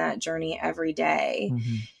joy in that journey every day.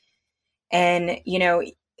 And,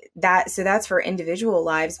 that's for individual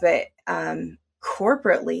lives, but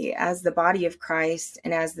corporately, as the body of Christ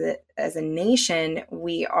and as a nation,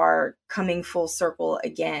 we are coming full circle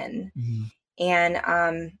again. And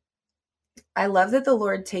I love that the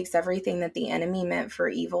Lord takes everything that the enemy meant for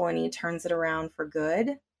evil and he turns it around for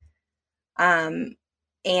good. And,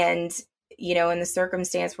 in the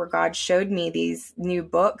circumstance where God showed me these new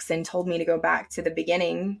books and told me to go back to the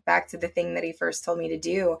beginning, back to the thing that he first told me to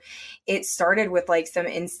do, it started with like some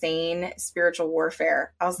insane spiritual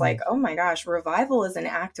warfare. I was like, oh my gosh, revival is an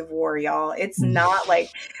act of war, y'all. It's not like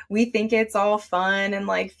we think it's all fun and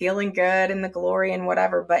like feeling good and the glory and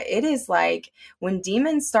whatever, but it is like when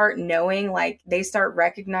demons start knowing, like they start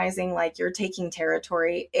recognizing like you're taking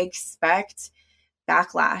territory, expect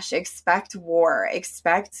backlash, expect war,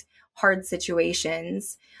 expect hard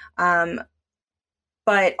situations.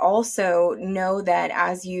 But also know that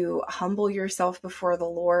as you humble yourself before the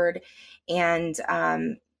Lord and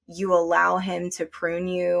you allow him to prune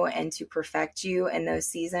you and to perfect you in those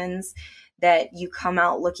seasons, that you come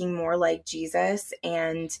out looking more like Jesus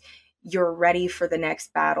and you're ready for the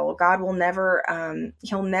next battle. God will never,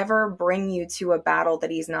 he'll never bring you to a battle that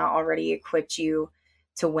he's not already equipped you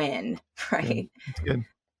to win, right? That's good.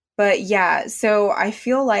 But yeah, so I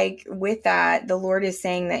feel like with that, the Lord is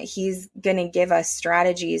saying that he's going to give us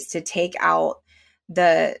strategies to take out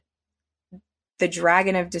the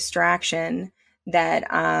dragon of distraction that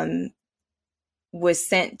was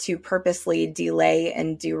sent to purposely delay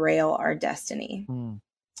and derail our destiny,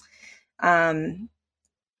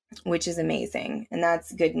 which is amazing. And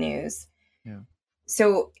that's good news. Yeah.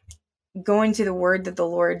 So going to the word that the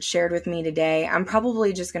Lord shared with me today, I'm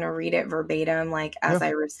probably just going to read it verbatim, like as I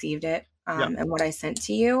received it and what I sent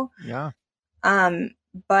to you. Yeah.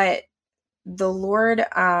 But the Lord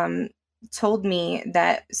told me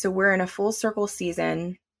that, so we're in a full circle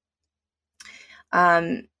season.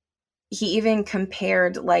 He even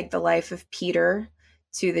compared like the life of Peter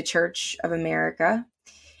to the Church of America,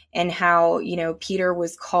 and how, Peter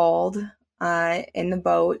was called in the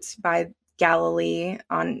boat by Galilee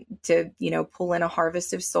to pull in a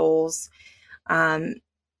harvest of souls.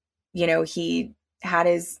 He had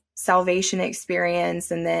his salvation experience,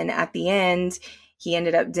 and then at the end he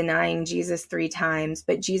ended up denying Jesus 3 times,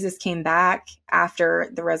 but Jesus came back after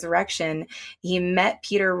the resurrection. He met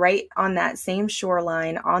Peter right on that same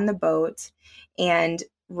shoreline on the boat and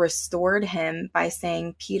restored him by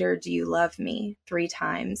saying, "Peter, do you love me?" 3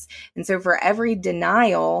 times. And so for every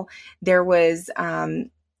denial, there was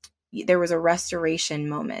a restoration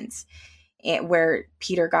moment where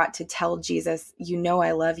Peter got to tell Jesus,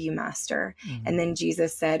 I love you, Master. And then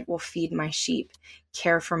Jesus said, well, feed my sheep,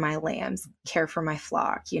 care for my lambs, care for my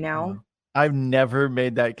flock, I've never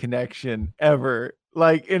made that connection ever.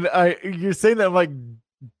 Like, and you're saying that, I'm like,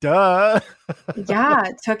 duh. Yeah,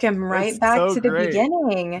 it took him right That's back so to the great.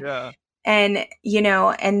 beginning. Yeah. And,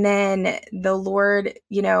 and then the Lord,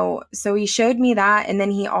 so he showed me that. And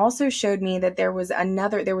then he also showed me that there was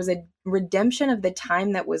a redemption of the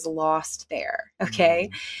time that was lost there.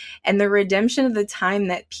 Okay. And the redemption of the time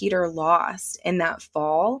that Peter lost in that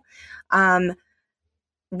fall,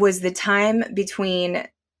 was the time between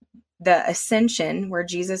the ascension, where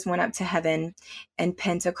Jesus went up to heaven, and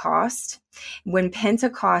Pentecost. When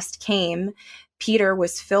Pentecost came, Peter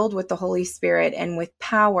was filled with the Holy Spirit and with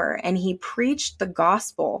power, and he preached the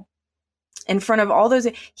gospel in front of all those.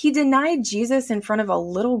 He denied Jesus in front of a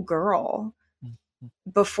little girl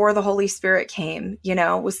before the Holy Spirit came,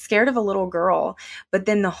 was scared of a little girl. But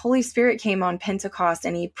then the Holy Spirit came on Pentecost,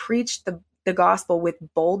 and he preached the gospel with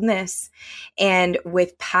boldness and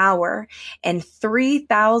with power. And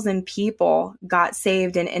 3,000 people got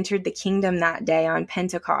saved and entered the kingdom that day on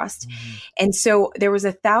Pentecost. And so there was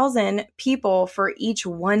 1,000 people for each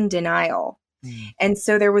one denial. And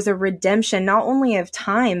so there was a redemption, not only of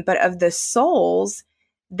time, but of the souls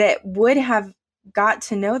that would have got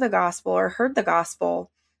to know the gospel or heard the gospel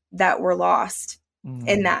that were lost,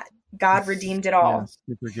 in that God redeemed it all. Yes,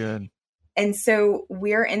 super good. And so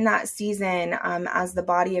we're in that season as the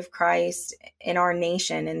body of Christ in our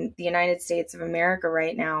nation, in the United States of America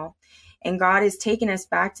right now. And God has taken us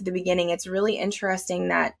back to the beginning. It's really interesting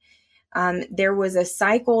that there was a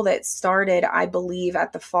cycle that started, I believe,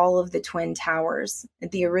 at the fall of the Twin Towers,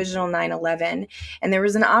 at the original 9/11. And there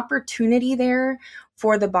was an opportunity there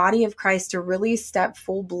for the body of Christ to really step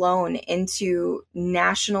full blown into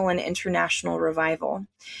national and international revival.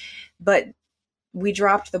 But we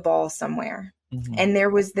dropped the ball somewhere. And there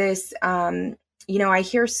was this, I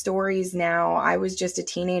hear stories now. I was just a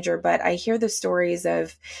teenager, but I hear the stories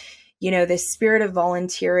of, this spirit of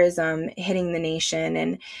volunteerism hitting the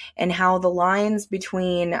nation, and how the lines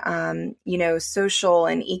between, social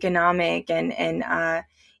and economic and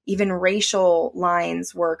even racial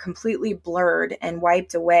lines were completely blurred and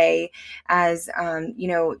wiped away as,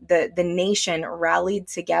 the nation rallied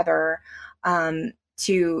together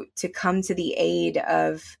to come to the aid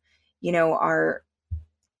of,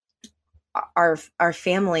 our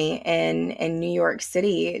family in New York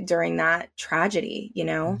City during that tragedy,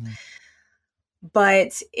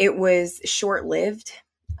 but it was short-lived.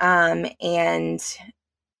 And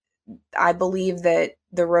I believe that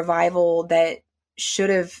the revival that should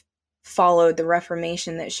have followed, the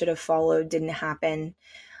Reformation that should have followed, didn't happen.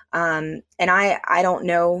 And I don't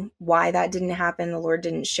know why that didn't happen. The Lord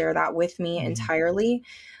didn't share that with me entirely.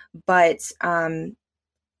 But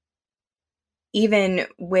even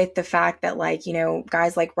with the fact that,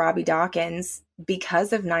 guys like Robbie Dawkins,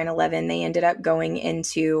 because of 9/11, they ended up going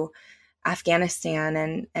into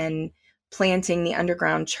Afghanistan and planting the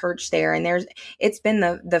underground church there. And it's been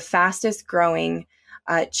the fastest growing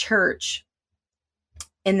church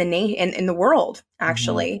in the world,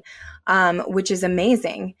 actually, which is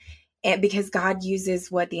amazing. And because God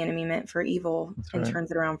uses what the enemy meant for evil and turns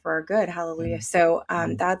it around for our good. Hallelujah. So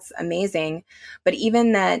that's amazing. But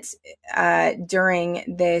even that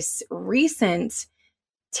during this recent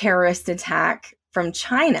terrorist attack from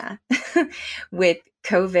China with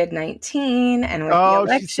COVID-19 and with the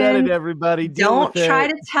election. She said it, everybody. Don't try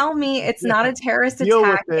to tell me it's not a terrorist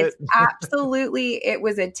attack. It's absolutely, it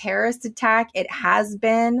was a terrorist attack. It has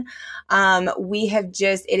been.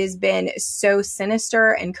 It has been so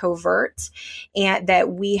sinister and covert, and that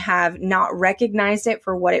we have not recognized it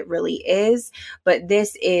for what it really is. But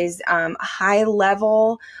this is high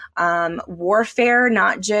level warfare,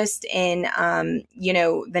 not just in,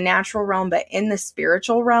 the natural realm, but in the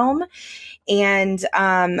spiritual realm. And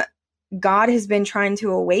God has been trying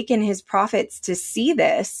to awaken his prophets to see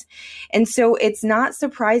this. And so it's not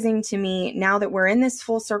surprising to me, now that we're in this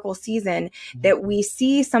full circle season, that we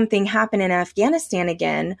see something happen in Afghanistan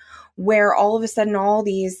again, where all of a sudden all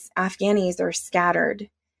these Afghanis are scattered,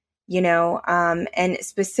 and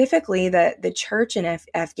specifically the church in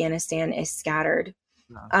Afghanistan is scattered.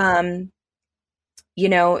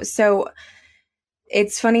 So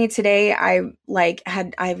it's funny today. I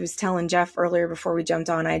was telling Jeff earlier before we jumped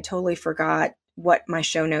on, I totally forgot what my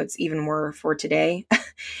show notes even were for today.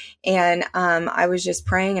 And I was just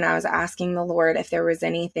praying, and I was asking the Lord if there was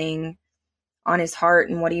anything on his heart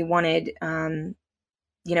and what he wanted,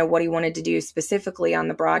 what he wanted to do specifically on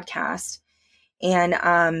the broadcast. And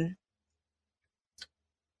I'm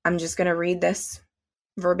just going to read this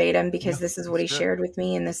verbatim, because this is what he shared with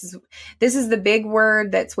me. And this is the big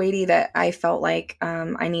word that's weighty that I felt like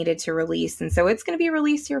I needed to release. And so it's going to be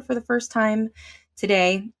released here for the first time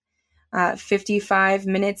today. 55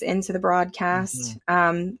 minutes into the broadcast,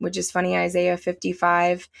 which is funny. Isaiah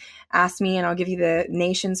 55, ask me and I'll give you the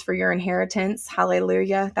nations for your inheritance.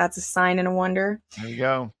 Hallelujah. That's a sign and a wonder. There you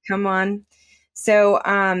go. Come on. So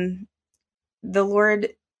the Lord,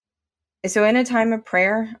 so in a time of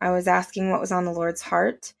prayer, I was asking what was on the Lord's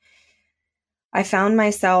heart. I found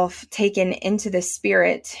myself taken into the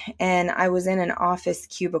spirit, and I was in an office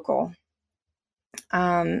cubicle.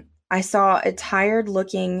 I saw a tired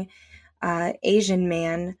looking Asian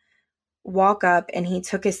man walk up, and he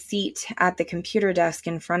took a seat at the computer desk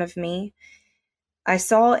in front of me. I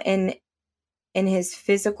saw in his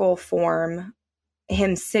physical form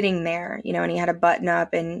him sitting there, and he had a button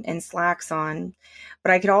up and slacks on.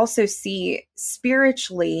 But I could also see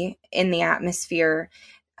spiritually in the atmosphere,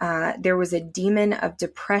 there was a demon of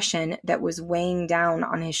depression that was weighing down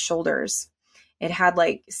on his shoulders. It had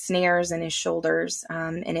like snares in his shoulders,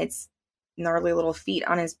 and its gnarly little feet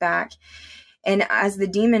on his back. And as the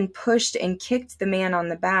demon pushed and kicked the man on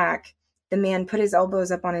the back, the man put his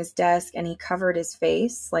elbows up on his desk and he covered his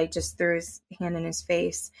face, like just threw his hand in his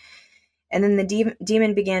face. And then the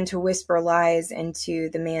demon began to whisper lies into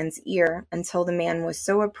the man's ear until the man was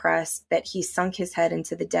so oppressed that he sunk his head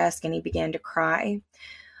into the desk and he began to cry.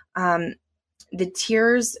 The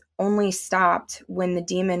tears only stopped when the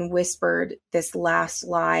demon whispered this last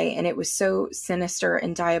lie, and it was so sinister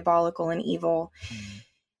and diabolical and evil.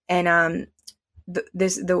 And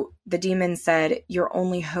the demon said, "Your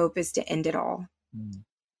only hope is to end it all."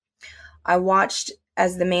 I watched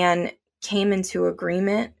as the man came into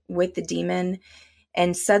agreement with the demon,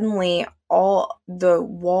 and suddenly all the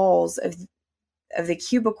walls of the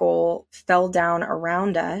cubicle fell down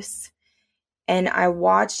around us. And I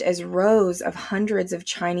watched as rows of hundreds of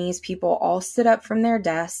Chinese people all stood up from their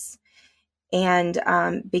desks and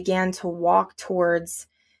began to walk towards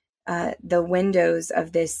the windows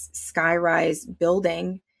of this skyrise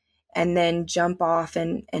building and then jump off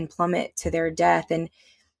and plummet to their death. And,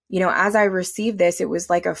 as I received this, it was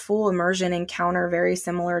like a full immersion encounter, very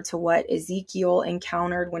similar to what Ezekiel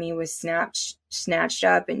encountered when he was snatched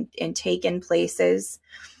up and taken places.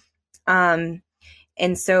 And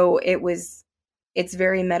so it's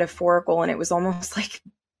very metaphorical, and it was almost like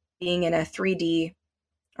being in a 3D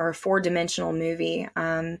or a 4-dimensional movie.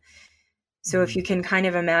 So if you can kind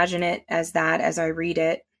of imagine it as that, as I read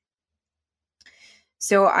it.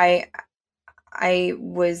 So I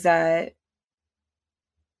was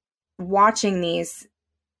watching these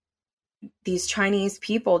Chinese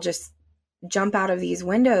people just jump out of these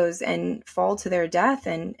windows and fall to their death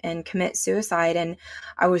and commit suicide. And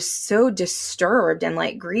I was so disturbed and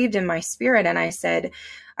like grieved in my spirit. And I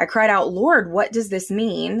cried out, "Lord, what does this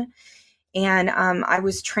mean?" And I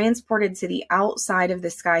was transported to the outside of the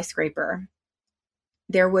skyscraper.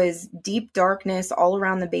 There was deep darkness all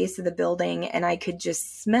around the base of the building, and I could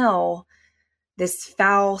just smell this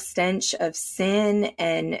foul stench of sin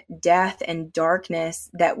and death and darkness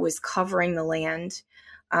that was covering the land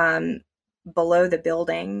below the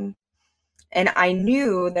building. And I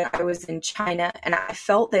knew that I was in China, and I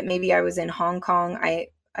felt that maybe I was in Hong Kong. I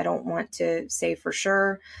don't want to say for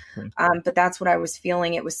sure, but that's what I was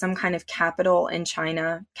feeling. It was some kind of capital in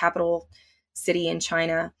China, capital city in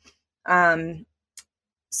China.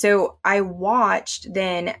 So I watched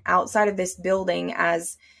then outside of this building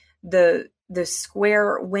as the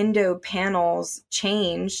square window panels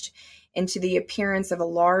changed into the appearance of a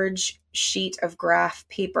large sheet of graph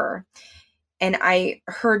paper. And I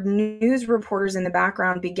heard news reporters in the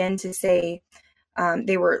background begin to say,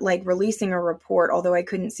 they were like releasing a report, although I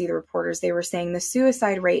couldn't see the reporters. They were saying the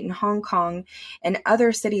suicide rate in Hong Kong and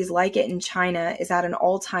other cities like it in China is at an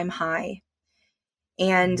all-time high.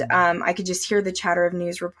 And I could just hear the chatter of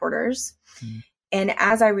news reporters. And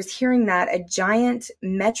as I was hearing that, a giant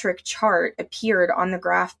metric chart appeared on the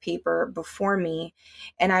graph paper before me.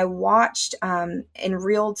 And I watched in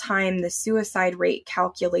real time the suicide rate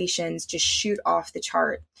calculations just shoot off the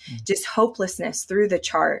chart, just hopelessness through the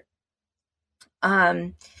chart.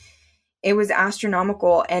 It was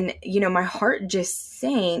astronomical. And, my heart just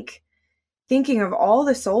sank thinking of all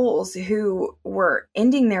the souls who were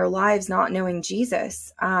ending their lives not knowing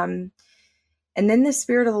Jesus. And then the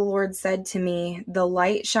Spirit of the Lord said to me, "The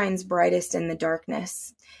light shines brightest in the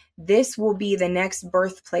darkness. This will be the next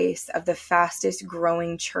birthplace of the fastest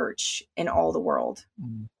growing church in all the world."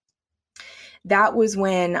 That was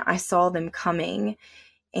when I saw them coming.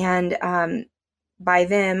 And by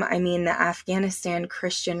them, I mean the Afghanistan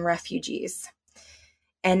Christian refugees.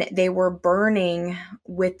 And they were burning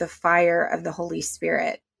with the fire of the Holy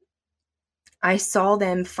Spirit. I saw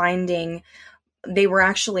them they were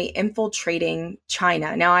actually infiltrating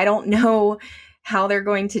China. Now, I don't know how they're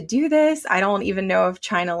going to do this. I don't even know if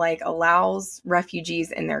China like allows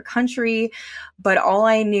refugees in their country, but all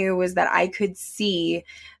I knew was that I could see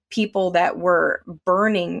people that were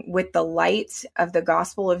burning with the light of the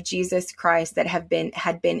gospel of Jesus Christ that had been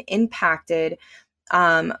impacted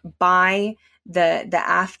by the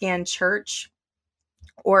Afghan church,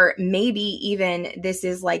 or maybe even this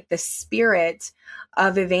is like the spirit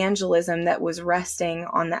of evangelism that was resting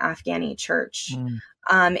on the Afghani church,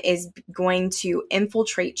 is going to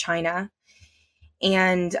infiltrate China,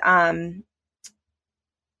 and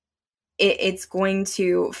it's going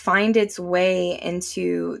to find its way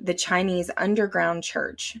into the Chinese underground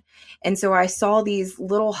church. And so I saw these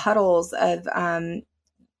little huddles of,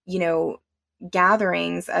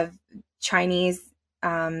 gatherings of Chinese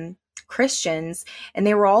Christians, and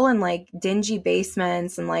they were all in like dingy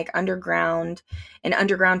basements and like underground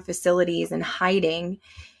facilities and hiding.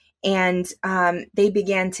 And they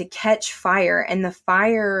began to catch fire, and the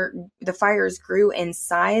fires grew in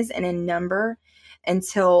size and in number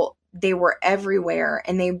until they were everywhere,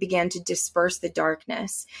 and they began to disperse the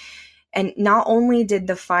darkness. And not only did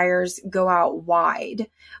the fires go out wide,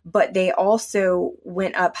 but they also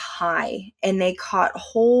went up high, and they caught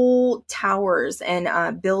whole towers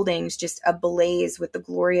and buildings just ablaze with the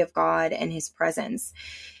glory of God and his presence.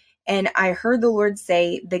 And I heard the Lord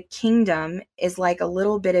say, the kingdom is like a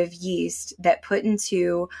little bit of yeast that put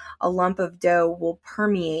into a lump of dough will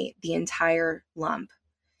permeate the entire lump.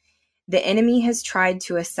 The enemy has tried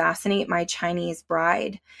to assassinate my Chinese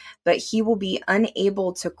bride, but he will be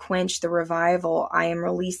unable to quench the revival I am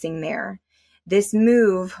releasing there. This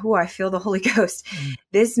move, I feel the Holy Ghost.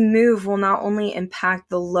 This move will not only impact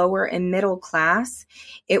the lower and middle class,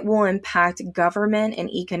 it will impact government and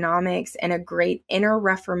economics, and a great inner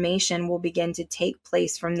reformation will begin to take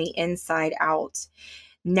place from the inside out.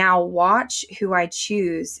 Now watch who I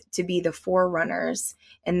choose to be the forerunners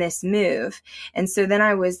in this move. And so then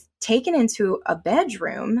I was taken into a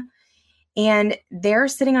bedroom, and there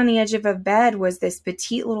sitting on the edge of a bed was this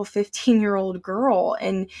petite little 15-year-old girl.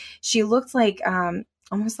 And she looked like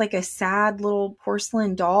almost like a sad little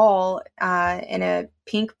porcelain doll in a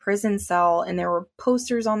pink prison cell. And there were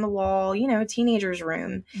posters on the wall, teenager's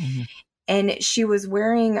room. Mm-hmm. And she was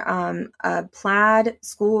wearing a plaid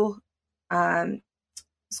school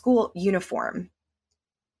uniform.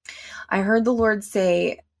 I heard the Lord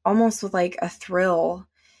say, almost with like a thrill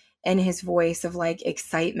in his voice of like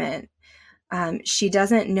excitement, she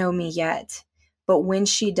doesn't know me yet, but when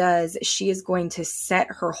she does, she is going to set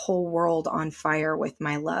her whole world on fire with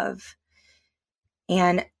my love.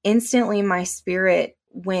 And instantly my spirit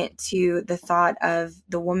went to the thought of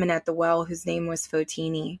the woman at the well whose name was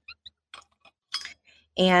Fotini.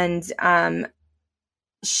 And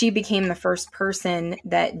she became the first person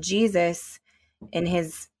that Jesus, in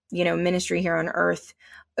his ministry here on earth,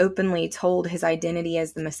 openly told his identity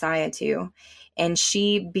as the Messiah to. And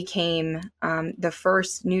she became the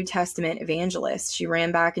first New Testament evangelist. She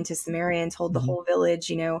ran back into Samaria and told the whole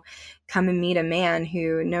village, come and meet a man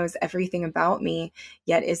who knows everything about me,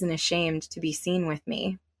 yet isn't ashamed to be seen with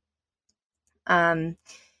me. The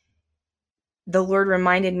Lord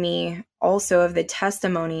reminded me also of the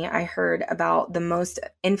testimony I heard about the most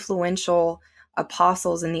influential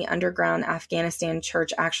apostles in the underground Afghanistan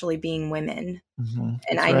church actually being women. Mm-hmm.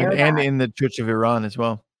 And that's I know that. And in the Church of Iran as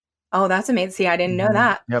well. Oh, that's amazing. See, I didn't know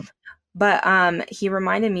that. Yep. But he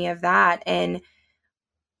reminded me of that. And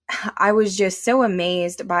I was just so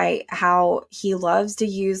amazed by how he loves to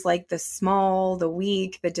use like the small, the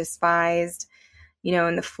weak, the despised,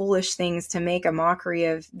 and the foolish things to make a mockery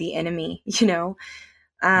of the enemy,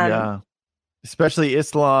 yeah. Especially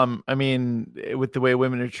Islam. I mean, with the way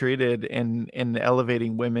women are treated and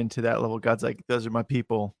elevating women to that level, God's like, those are my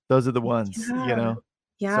people. Those are the ones, Yeah.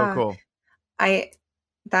 So cool.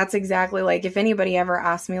 That's exactly like, if anybody ever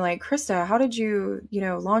asked me like, Krista, how did you,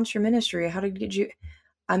 launch your ministry? How did you,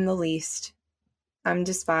 I'm the least, I'm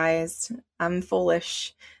despised, I'm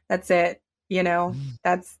foolish. That's it.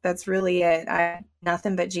 That's really it. I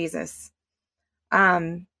nothing but Jesus.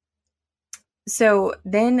 So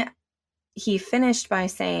then he finished by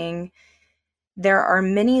saying, there are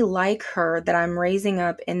many like her that I'm raising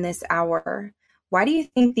up in this hour. Why do you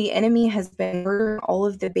think the enemy has been murdering all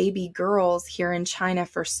of the baby girls here in China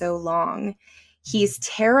for so long? He's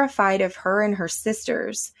terrified of her and her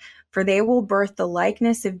sisters, for they will birth the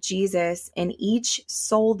likeness of Jesus in each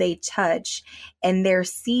soul they touch, and their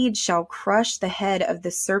seed shall crush the head of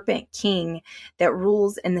the serpent king that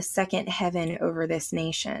rules in the second heaven over this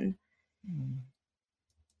nation.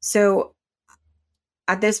 So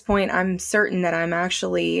at this point, I'm certain that I'm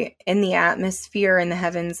actually in the atmosphere in the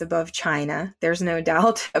heavens above China. There's no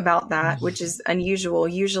doubt about that, which is unusual.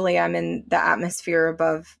 Usually I'm in the atmosphere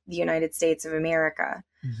above the United States of America.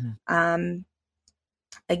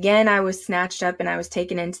 Again, I was snatched up and I was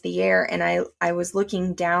taken into the air, and I was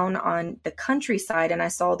looking down on the countryside, and I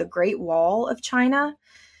saw the Great Wall of China.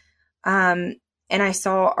 And I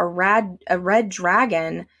saw a red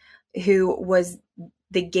dragon who was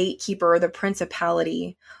the gatekeeper or the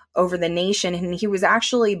principality over the nation. And he was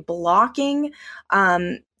actually blocking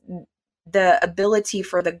the ability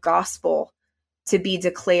for the gospel to be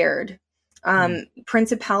declared.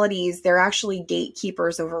 Principalities, they're actually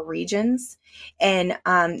gatekeepers over regions. And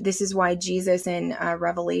this is why Jesus in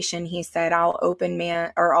Revelation, he said, I'll open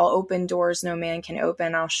doors no man can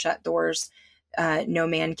open. I'll shut doors no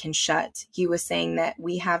man can shut. He was saying that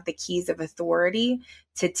we have the keys of authority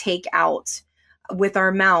to take out with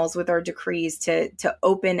our mouths, with our decrees, to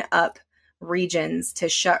open up regions, to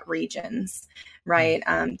shut regions, right?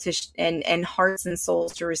 And hearts and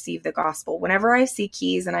souls to receive the gospel. Whenever I see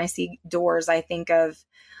keys and I see doors, I think of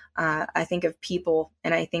people,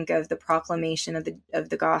 and I think of the proclamation of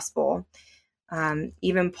the gospel.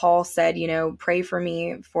 Even Paul said, pray for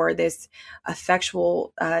me for this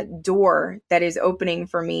effectual door that is opening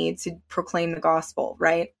for me to proclaim the gospel,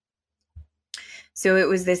 right? So it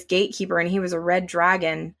was this gatekeeper, and he was a red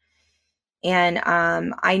dragon. And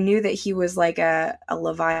I knew that he was like a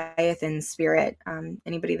Leviathan spirit.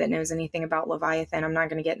 Anybody that knows anything about Leviathan, I'm not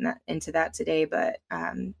going to get into that today, but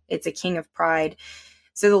it's a king of pride.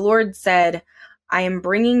 So the Lord said, I am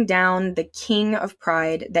bringing down the king of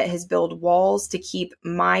pride that has built walls to keep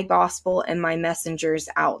my gospel and my messengers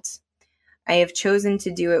out. I have chosen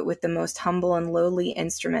to do it with the most humble and lowly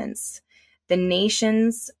instruments. The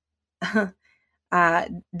nations,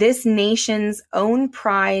 this nation's own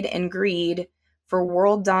pride and greed for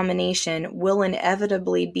world domination will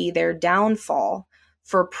inevitably be their downfall,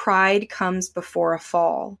 for pride comes before a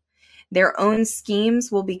fall. Their own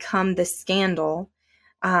schemes will become the scandal,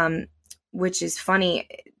 which is funny.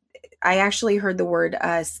 I actually heard the word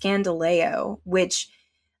scandaleo, which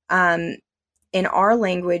in our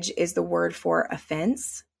language is the word for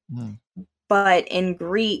offense. But in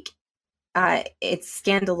Greek, it's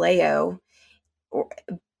scandaleo,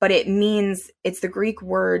 but it means, it's the Greek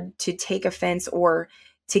word to take offense or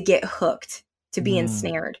to get hooked, to be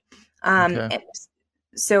ensnared. Okay.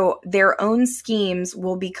 So their own schemes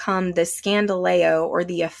will become the scandaleo, or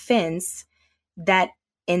the offense that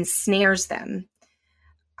ensnares them.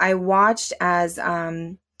 I watched as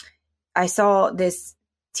I saw this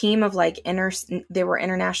team of they were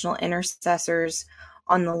international intercessors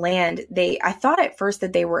on the land. I thought at first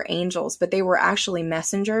that they were angels, but they were actually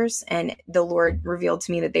messengers, and the Lord revealed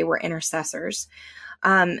to me that they were intercessors.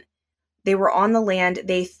 They were on the land.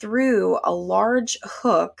 They threw a large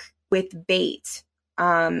hook with bait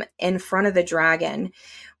in front of the dragon.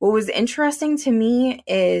 What was interesting to me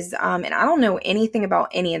is, and I don't know anything about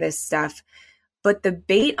any of this stuff, but the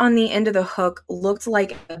bait on the end of the hook looked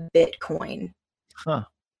like a Bitcoin. Huh.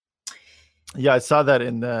 Yeah, I saw that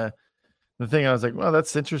in the thing. I was like, well,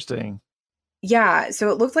 that's interesting. Yeah, so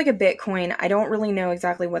it looked like a Bitcoin. I don't really know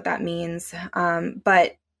exactly what that means,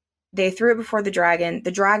 but they threw it before the dragon. The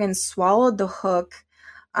dragon swallowed the hook,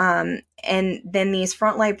 and then these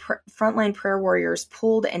frontline prayer warriors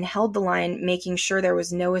pulled and held the line, making sure there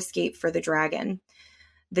was no escape for the dragon.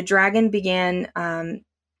 The dragon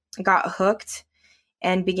got hooked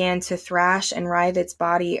and began to thrash and writhe its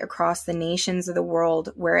body across the nations of the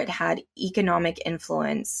world where it had economic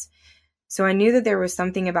influence. So I knew that there was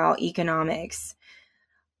something about economics.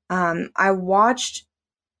 I watched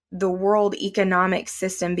the world economic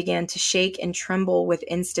system began to shake and tremble with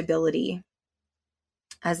instability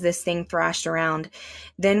as this thing thrashed around.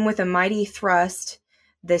 Then with a mighty thrust,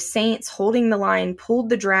 the saints holding the line pulled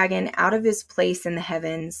the dragon out of his place in the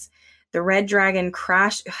heavens. The red dragon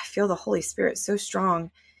crashed. I feel the Holy Spirit so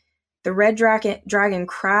strong. The red dragon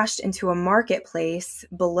crashed into a marketplace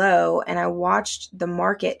below, and I watched the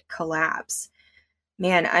market collapse.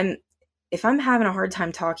 Man, if I'm having a hard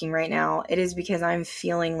time talking right now, it is because I'm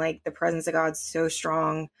feeling like the presence of God so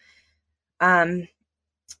strong.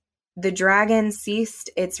 The dragon ceased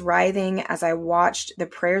its writhing as I watched the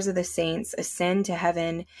prayers of the saints ascend to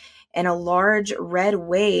heaven, and a large red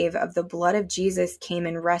wave of the blood of Jesus came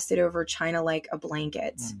and rested over China like a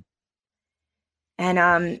blanket.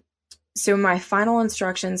 And so my final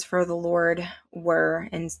instructions for the Lord were,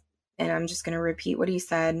 and I'm just going to repeat what he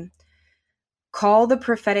said. Call the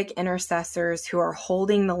prophetic intercessors who are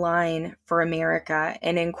holding the line for America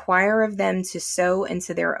and inquire of them to sow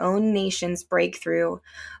into their own nation's breakthrough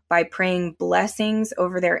by praying blessings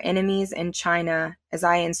over their enemies in China, as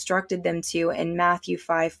I instructed them to in Matthew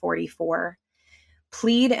 5:44.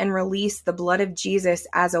 Plead and release the blood of Jesus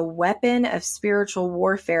as a weapon of spiritual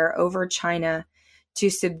warfare over China to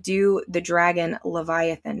subdue the dragon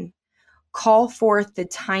Leviathan. Call forth the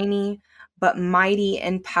tiny but mighty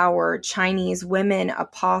in power Chinese women,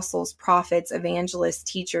 apostles, prophets, evangelists,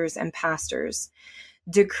 teachers, and pastors.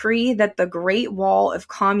 Decree that the great wall of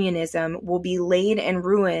communism will be laid in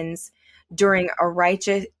ruins and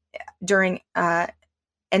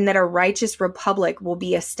that a righteous republic will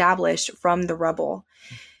be established from the rubble.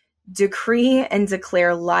 Decree and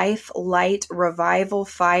declare life, light, revival,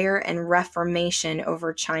 fire, and reformation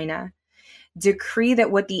over China. Decree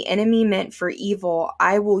that what the enemy meant for evil,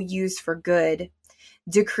 I will use for good.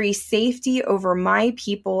 Decree safety over my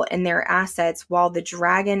people and their assets while the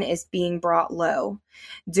dragon is being brought low.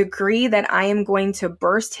 Decree that I am going to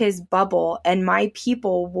burst his bubble and my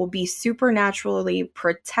people will be supernaturally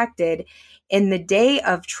protected in the day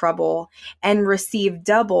of trouble and receive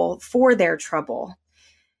double for their trouble.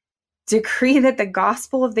 Decree that the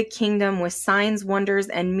gospel of the kingdom with signs, wonders,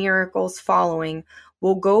 and miracles following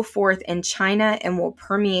will go forth in China and will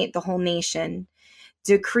permeate the whole nation.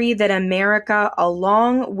 Decree that America,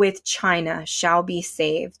 along with China, shall be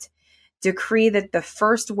saved. Decree that the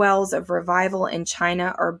first wells of revival in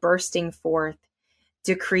China are bursting forth.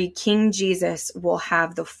 Decree King Jesus will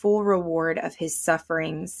have the full reward of his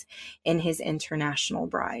sufferings in his international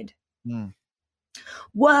bride. Mm.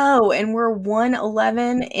 Whoa, and we're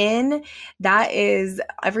 111 in. That is,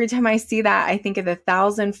 every time I see that, I think of the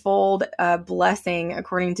thousandfold blessing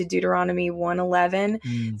according to Deuteronomy 111.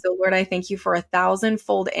 So Lord, I thank you for a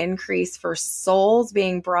thousandfold increase for souls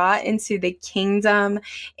being brought into the kingdom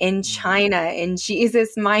in China in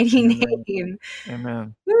Jesus' mighty name.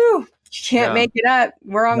 Amen. Woo, you can't make it up.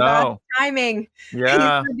 We're on God's timing.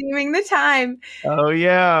 Yeah. He's redeeming the time. Oh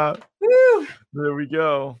yeah. Woo. There we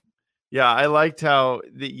go. Yeah, I liked how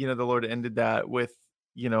the Lord ended that with,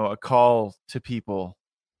 a call to people.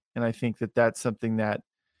 And I think that that's something that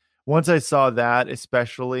once I saw that,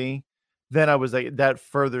 especially, then I was like, that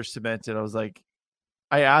further cemented. I was like,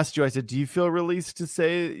 I asked you, I said, do you feel released to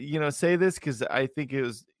say this? Because I think it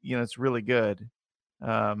was, it's really good.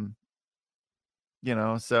 So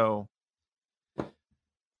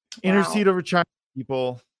intercede over China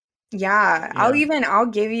people. Yeah. I'll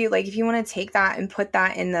give you, like, if you want to take that and put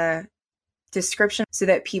that in the description so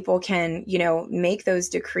that people can, make those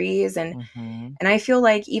decrees. And I feel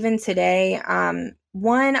like even today, I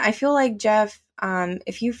feel like, Jeff,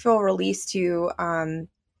 if you feel released to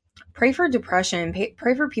pray for depression,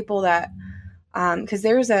 pray for people that, because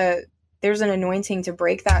there's an anointing to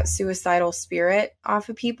break that suicidal spirit off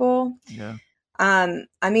of people. Yeah. I'm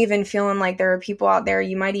even feeling like there are people out there,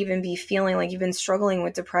 you might even be feeling like you've been struggling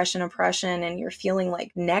with depression, oppression, and you're feeling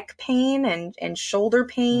like neck pain and shoulder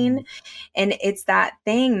pain. And it's that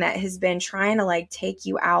thing that has been trying to like take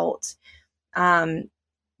you out. And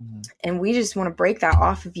we just want to break that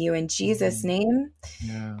off of you in Jesus' name.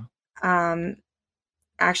 Yeah.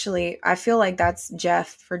 Actually, I feel like that's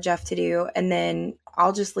for Jeff to do. And then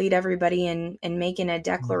I'll just lead everybody in making a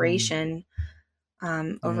declaration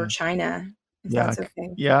over China. If that's okay.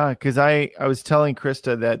 Yeah, because I was telling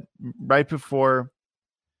Krista that right before,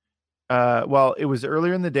 it was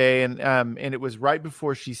earlier in the day, and it was right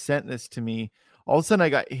before she sent this to me. All of a sudden, I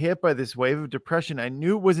got hit by this wave of depression. I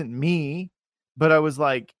knew it wasn't me, but I was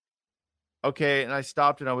like, okay, and I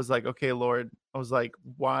stopped and I was like, okay, Lord, I was like,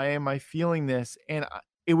 why am I feeling this? And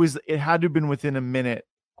it had to have been within a minute.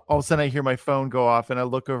 All of a sudden, I hear my phone go off, and I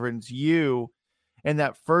look over, and it's you. And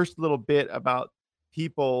that first little bit about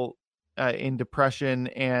people in depression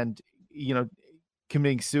and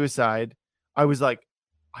committing suicide, I was like,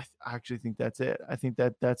 I actually think that's it. I think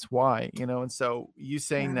that's why, and so you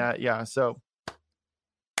saying that, so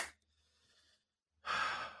thank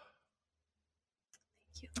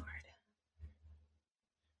you, Lord.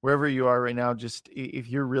 Wherever you are right now, just if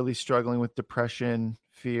you're really struggling with depression,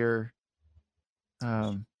 fear,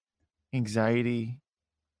 anxiety,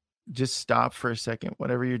 just stop for a second,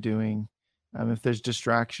 whatever you're doing. If there's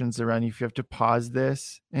distractions around you, if you have to pause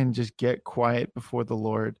this and just get quiet before the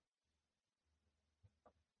Lord.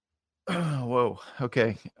 Whoa.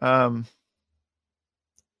 Okay. I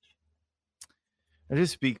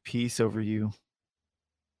just speak peace over you.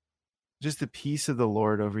 Just the peace of the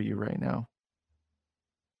Lord over you right now.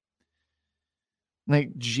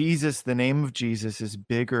 Like Jesus, the name of Jesus is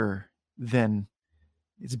bigger than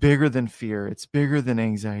It's bigger than fear. It's bigger than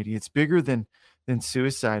anxiety. It's bigger than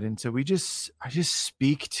suicide. And so I just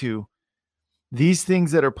speak to these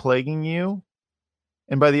things that are plaguing you,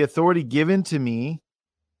 and by the authority given to me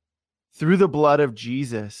through the blood of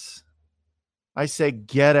Jesus, I say,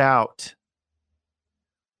 get out.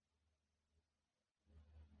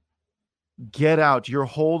 Get out. Your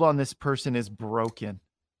hold on this person is broken.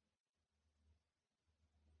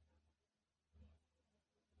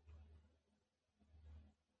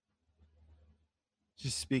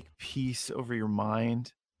 Just speak peace over your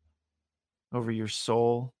mind, over your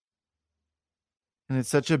soul. And it's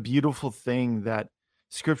such a beautiful thing that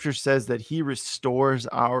Scripture says that he restores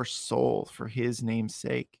our soul for his name's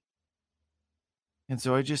sake. And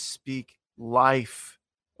so I just speak life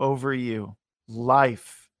over you,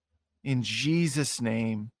 life in Jesus'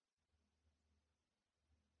 name.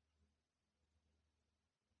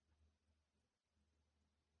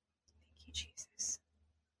 Thank you, Jesus.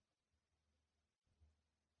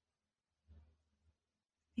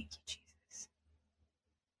 Thank you, Jesus.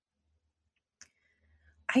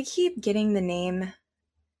 I keep getting the name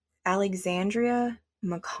Alexandria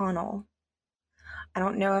McConnell. I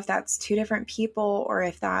don't know if that's two different people or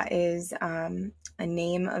if that is a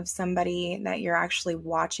name of somebody that you're actually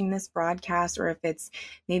watching this broadcast, or if it's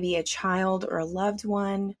maybe a child or a loved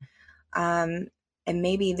one. And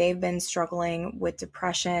maybe they've been struggling with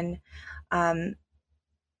depression. Yeah,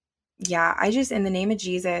 in the name of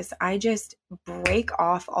Jesus, I just break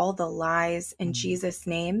off all the lies in Jesus'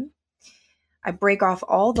 name. I break off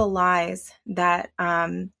all the lies that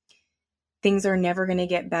things are never going to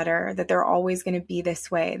get better, that they're always going to be this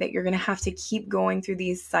way, that you're going to have to keep going through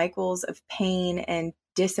these cycles of pain and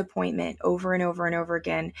disappointment over and over and over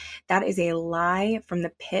again. That is a lie from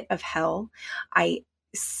the pit of hell. I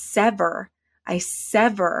sever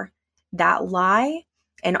that lie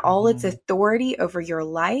and all its authority over your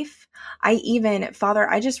life. Father,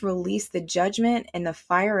 I just release the judgment and the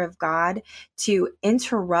fire of God to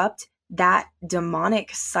interrupt that demonic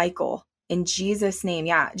cycle in Jesus' name.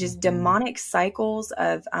 Yeah, just demonic cycles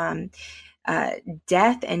of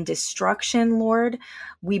death and destruction, Lord.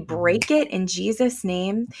 We break it in Jesus'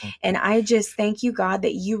 name. And I just thank you, God,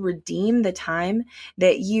 that you redeem the time,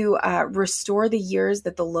 that you restore the years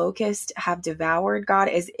that the locusts have devoured, God,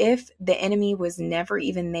 as if the enemy was never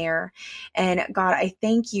even there. And God, I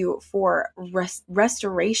thank you for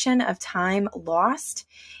restoration of time lost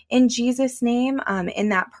in Jesus' name, in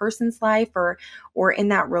that person's life or in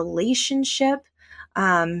that relationship.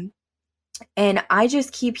 And I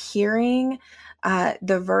just keep hearing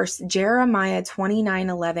the verse Jeremiah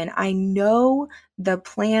 29:11. I know the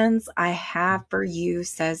plans I have for you,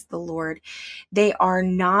 says the Lord. They are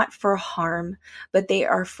not for harm, but they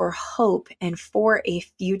are for hope and for a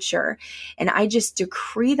future. And I just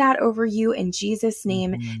decree that over you in Jesus'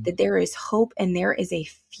 name, that there is hope and there is a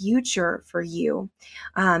future for you,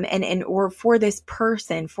 or for this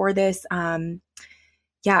person, for this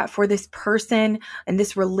for this person and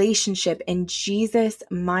this relationship in Jesus'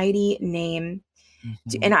 mighty name.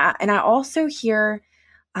 And I also hear,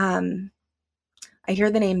 I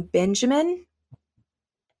hear the name Benjamin,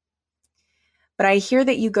 but I hear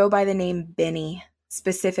that you go by the name Benny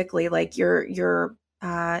specifically, like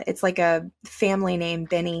it's like a family name,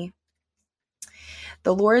 Benny.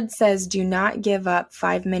 The Lord says, do not give up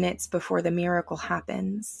 5 minutes before the miracle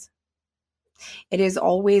happens. It is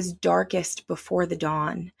always darkest before the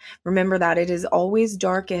dawn. Remember that. It is always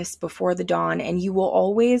darkest before the dawn, and you will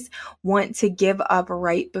always want to give up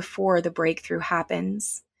right before the breakthrough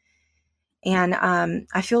happens. And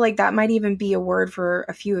I feel like that might even be a word for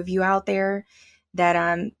a few of you out there that,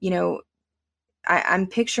 I'm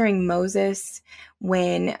picturing Moses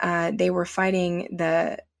when they were fighting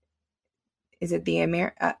the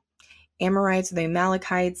Amorites or the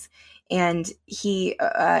Amalekites, and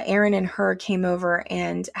Aaron and Hur came over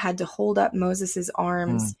and had to hold up Moses's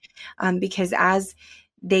arms because as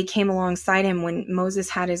they came alongside him, when Moses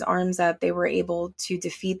had his arms up, they were able to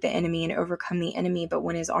defeat the enemy and overcome the enemy. But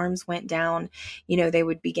when his arms went down, they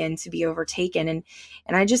would begin to be overtaken.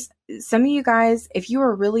 And some of you guys, if you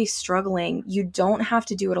are really struggling, you don't have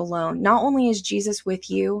to do it alone. Not only is Jesus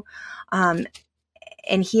with you,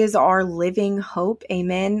 and he is our living hope.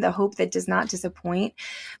 Amen. The hope that does not disappoint.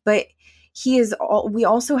 But we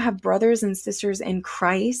also have brothers and sisters in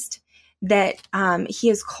Christ that he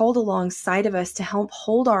has called alongside of us to help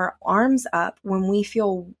hold our arms up when we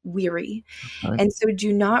feel weary. Okay. And so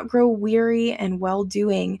do not grow weary in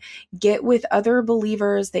well-doing. Get with other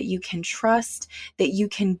believers that you can trust, that you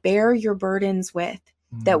can bear your burdens with,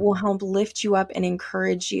 that will help lift you up and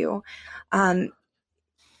encourage you.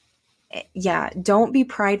 Yeah, don't be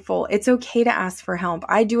prideful. It's okay to ask for help.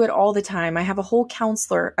 I do it all the time. I have a whole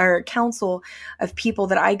council of people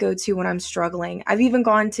that I go to when I'm struggling. I've even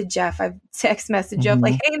gone to Jeff. I've text messaged Jeff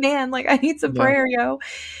like, "Hey man, like I need some Yeah. prayer, yo."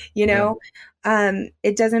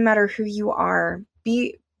 It doesn't matter who you are.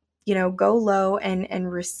 Go low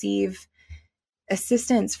and receive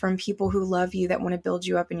assistance from people who love you, that want to build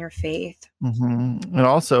you up in your faith. And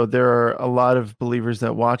also, there are a lot of believers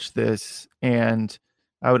that watch this, and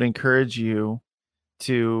I would encourage you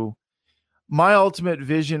to. My ultimate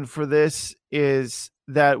vision for this is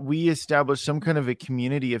that we establish some kind of a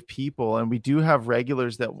community of people, and we do have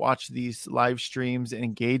regulars that watch these live streams and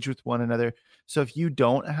engage with one another. So if you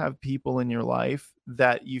don't have people in your life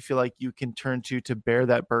that you feel like you can turn to bear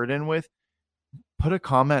that burden with, put a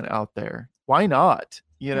comment out there. Why not?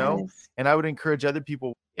 Yes. And I would encourage other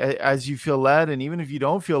people, as you feel led. And even if you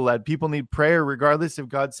don't feel led, people need prayer, regardless of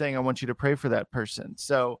God saying, I want you to pray for that person.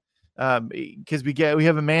 So, because we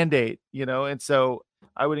have a mandate, and so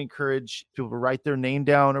I would encourage people to write their name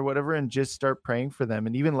down or whatever, and just start praying for them,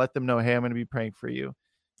 and even let them know, hey, I'm going to be praying for you,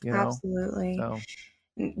 Absolutely. So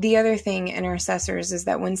The other thing, intercessors, is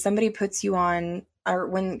that when somebody puts you on, or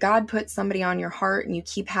when God puts somebody on your heart and you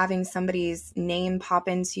keep having somebody's name pop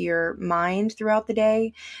into your mind throughout the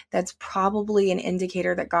day, that's probably an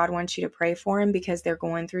indicator that God wants you to pray for them because they're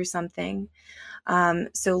going through something.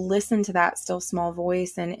 So listen to that still small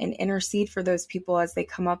voice and intercede for those people as they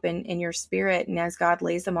come up in your spirit and as God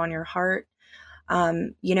lays them on your heart.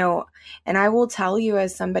 And I will tell you,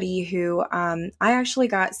 as somebody who, I actually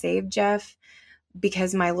got saved, Jeff,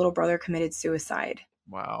 because my little brother committed suicide.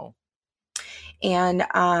 Wow. And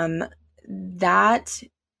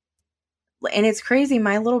it's crazy.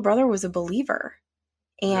 My little brother was a believer.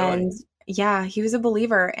 And Really? yeah, he was a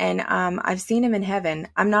believer. And I've seen him in heaven.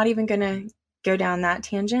 I'm not even going to go down that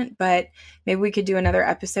tangent, but maybe we could do another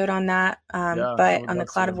episode on that. But on the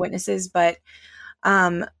cloud of witnesses, but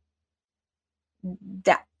that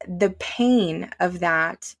the pain of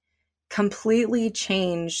that completely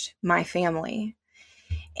changed my family.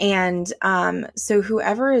 And so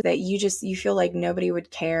whoever that you feel like nobody would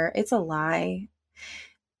care, it's a lie.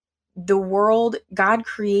 The world, God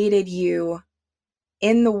created you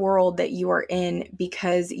in the world that you are in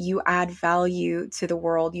because you add value to the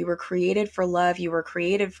world. You were created for love. You were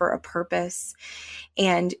created for a purpose.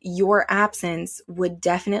 And your absence would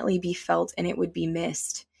definitely be felt and it would be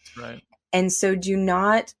missed. Right. And so do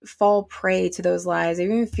not fall prey to those lies. I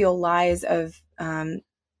even feel lies of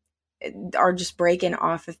are just breaking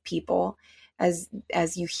off of people as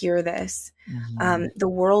you hear this. The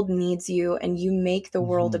world needs you, and you make the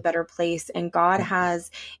world a better place. And God has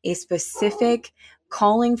a specific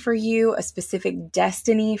calling for you, a specific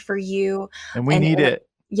destiny for you. And we need it.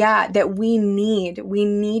 Yeah, that we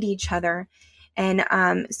need each other. And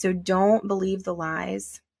so don't believe the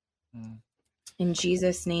lies in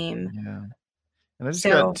Jesus' name. Yeah. And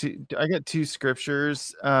I got two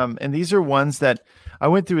scriptures. And these are ones that I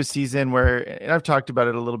went through a season where, and I've talked about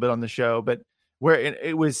it a little bit on the show, but where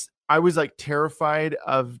I was like terrified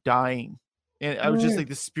of dying. And I was just like,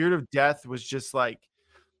 the spirit of death was just like,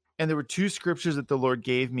 and there were two scriptures that the Lord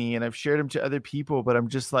gave me, and I've shared them to other people, but I'm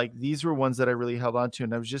just like, these were ones that I really held on to.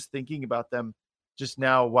 And I was just thinking about them just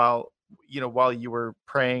now while you were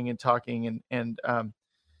praying and talking. And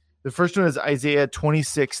the first one is Isaiah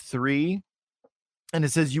 26:3. And it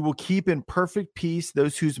says, you will keep in perfect peace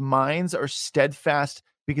those whose minds are steadfast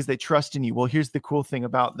because they trust in you. Well, here's the cool thing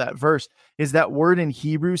about that verse is that word in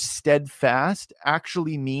Hebrew, steadfast,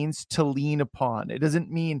 actually means to lean upon. It doesn't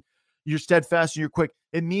mean you're steadfast and you're quick.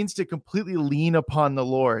 It means to completely lean upon the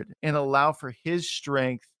Lord and allow for his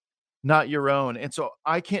strength, not your own. And so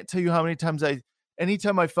I can't tell you how many times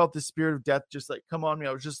anytime I felt the spirit of death just like come on me,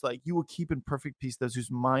 I was just like, you will keep in perfect peace those whose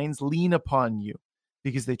minds lean upon you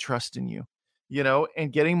because they trust in you.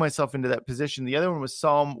 And getting myself into that position. The other one was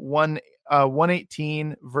Psalm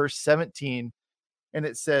 118, verse 17. And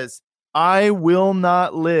it says, I will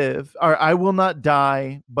not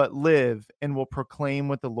die, but live and will proclaim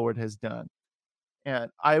what the Lord has done. And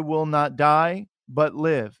I will not die, but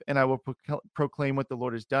live and I will proclaim what the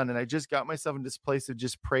Lord has done. And I just got myself in this place of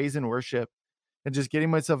just praise and worship and just getting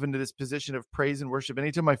myself into this position of praise and worship.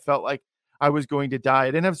 Anytime I felt like I was going to die. I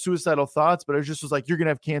didn't have suicidal thoughts, but I just was like, you're going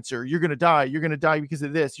to have cancer. You're going to die. You're going to die because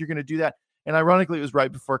of this. You're going to do that. And ironically, it was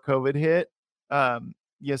right before COVID hit. So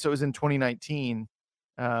it was in 2019.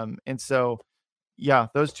 And so, yeah,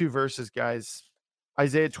 those two verses, guys,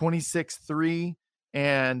 Isaiah 26:3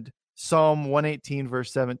 and Psalm 118,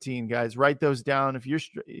 verse 17, guys, write those down. If you're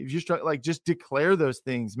like, just declare those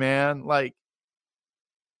things, man, like,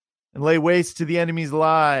 and lay waste to the enemy's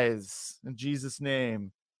lies in Jesus'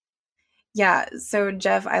 name. Yeah. So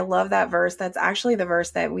Jeff, I love that verse. That's actually the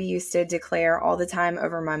verse that we used to declare all the time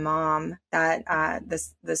over my mom, that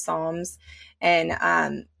the Psalms.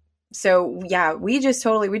 And so yeah, we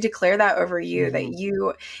declare that over you,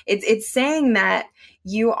 that it's saying that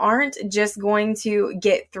you aren't just going to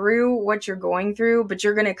get through what you're going through, but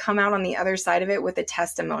you're going to come out on the other side of it with a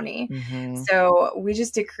testimony. So we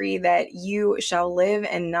just decree that you shall live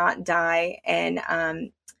and not die. And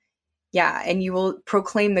and you will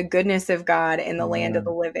proclaim the goodness of God in the land of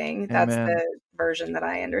the living. That's Amen. the version that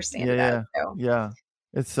I understand it as. So, Yeah.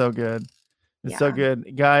 It's so good. It's so yeah.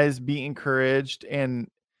 good. Guys, be encouraged. And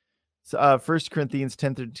 1 Corinthians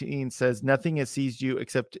 10:13 says, nothing has seized you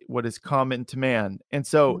except what is common to man. And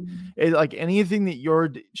so like anything that you're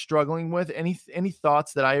struggling with, any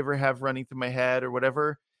thoughts that I ever have running through my head or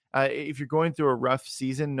whatever, if you're going through a rough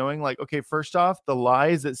season, knowing like, okay, first off, the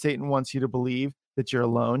lies that Satan wants you to believe, that you're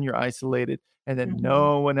alone, you're isolated, and then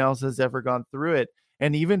no one else has ever gone through it.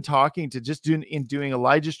 And even talking to doing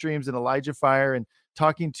Elijah streams and ElijahFire and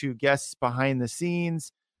talking to guests behind the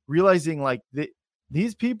scenes, realizing like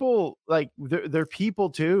these people, like they're people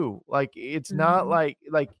too. Like it's not like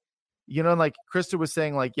like CHRISTA was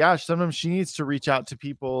saying, like, yeah, sometimes she needs to reach out to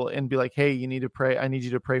people and be like, hey, you need to pray. I need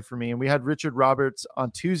you to pray for me. And we had Richard Roberts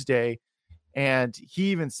on Tuesday, and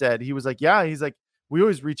he even said, he was like, yeah, he's like, we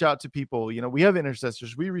always reach out to people. We have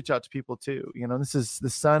intercessors. We reach out to people too. This is the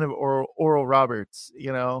son of Oral Roberts,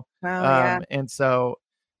 Wow, yeah. And so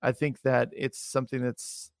I think that it's something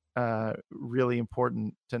that's really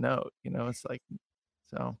important to note. It's like,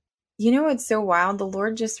 so. It's so wild. The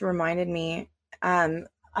Lord just reminded me, I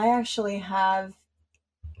actually have,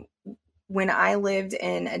 when I lived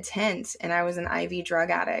in a tent and I was an IV drug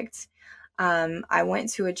addict, I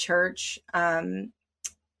went to a church,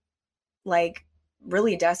 like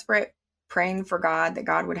really desperate, praying for God, that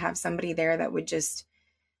God would have somebody there that would just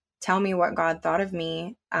tell me what God thought of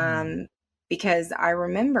me. Because I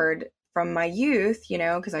remembered from my youth,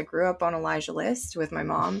 because I grew up on Elijah List with my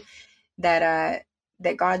mom, that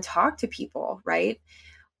God talked to people, right?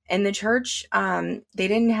 And the church, they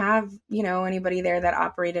didn't have, anybody there that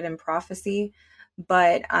operated in prophecy,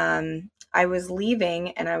 but I was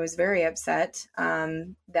leaving and I was very upset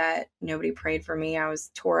that nobody prayed for me. I was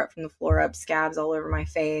tore up from the floor up, scabs all over my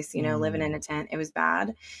face, living in a tent. It was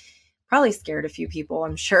bad. Probably scared a few people,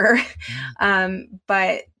 I'm sure.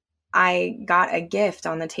 But I got a gift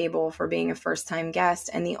on the table for being a first-time guest.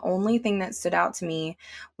 And the only thing that stood out to me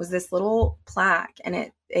was this little plaque. And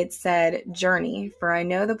it said, "Journey, for I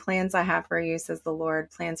know the plans I have for you, says the Lord,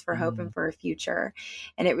 plans for hope and for a future."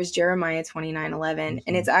 And it was Jeremiah 29:11.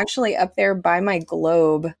 And it's actually up there by my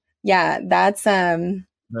globe. Yeah, that's so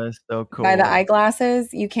cool. By the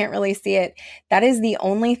eyeglasses, you can't really see it. That is the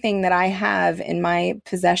only thing that I have in my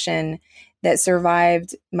possession that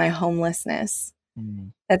survived my homelessness.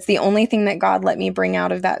 That's the only thing that God let me bring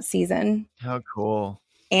out of that season. How cool.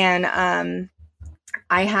 And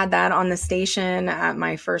I had that on the station at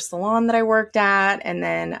my first salon that I worked at. And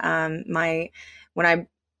then when I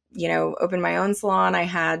opened my own salon, I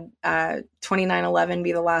had 2911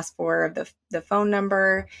 be the last four of the phone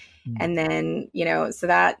number. And then, so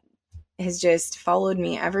that has just followed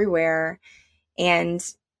me everywhere. And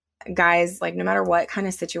guys, like, no matter what kind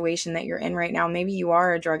of situation that you're in right now, maybe you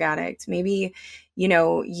are a drug addict, maybe,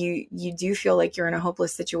 you do feel like you're in a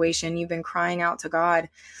hopeless situation. You've been crying out to God.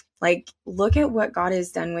 Like, look at what God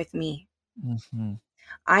has done with me.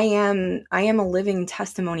 I am a living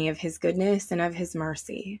testimony of his goodness and of his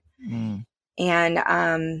mercy.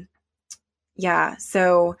 And, yeah,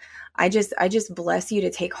 so I just bless you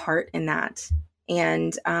to take heart in that.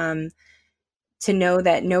 And, to know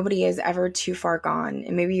that nobody is ever too far gone.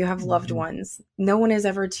 And maybe you have loved ones. No one is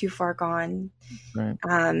ever too far gone.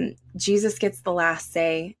 Right. Jesus gets the last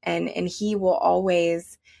say, and he will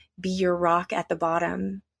always be your rock at the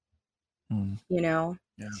bottom. Yeah.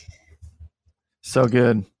 So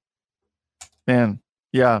good, man.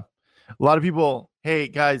 Yeah. A lot of people, hey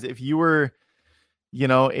guys, if you were,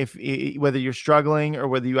 if whether you're struggling or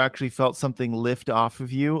whether you actually felt something lift off of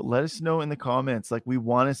you, let us know in the comments. Like, we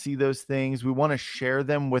want to see those things. We want to share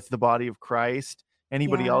them with the body of Christ.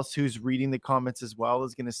 Anybody else who's reading the comments as well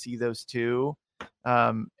is going to see those too.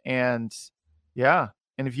 And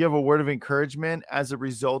if you have a word of encouragement as a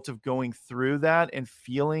result of going through that and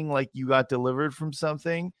feeling like you got delivered from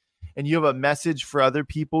something, and you have a message for other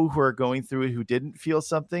people who are going through it, who didn't feel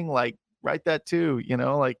something, like, write that too,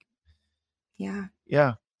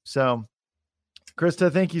 Yeah. So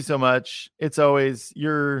CHRISTA, thank you so much. It's always,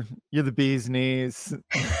 you're the bee's knees.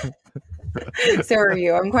 So are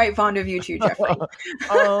you. I'm quite fond of you too, Jeffrey.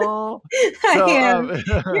 Oh, I so, am.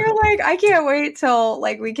 You're like, I can't wait till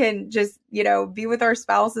like we can just, be with our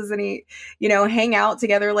spouses and hang out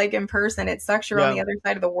together like in person. It sucks you're on the other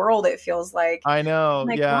side of the world, it feels like. I know.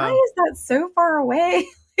 Like, yeah. why is that so far away?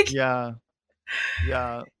 Yeah.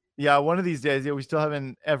 Yeah. One of these days, we still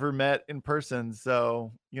haven't ever met in person.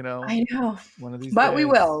 So, I know. One of these but days. we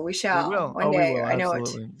will. We shall. We will. One day. We will. I know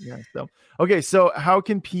Absolutely. it. Yeah. So, okay. So how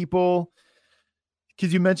can people,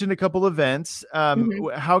 because you mentioned a couple events,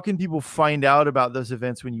 how can people find out about those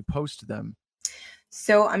events when you post them?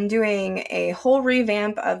 So I'm doing a whole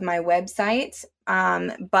revamp of my website.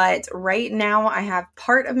 But right now I have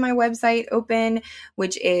part of my website open,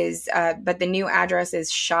 which is, but the new address is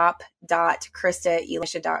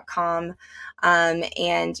shop.CHRISTA.ELISHA.com.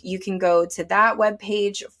 And you can go to that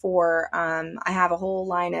webpage for, I have a whole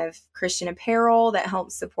line of Christian apparel that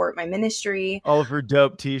helps support my ministry. All of her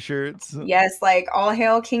dope t-shirts. Yes. Like all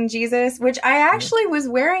hail King Jesus, which I actually was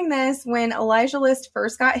wearing this when Elijah List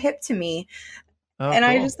first got hip to me. And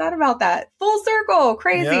cool. I just thought about that. Full circle.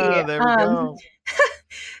 Crazy. Yeah, there we go.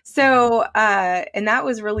 So, and that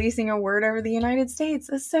was releasing a word over the United States.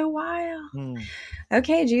 That's so wild.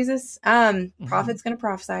 Okay, Jesus. Prophet's going to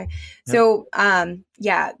prophesy. Yep. So,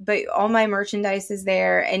 but all my merchandise is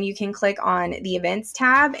there, and you can click on the events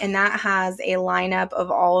tab, and that has a lineup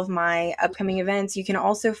of all of my upcoming events. You can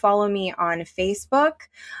also follow me on Facebook,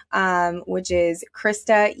 which is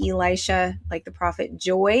CHRISTA ELISHA, like the prophet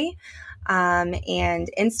Joy. And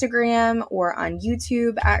Instagram or on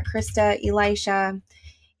YouTube at CHRISTA ELISHA.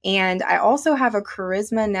 And I also have a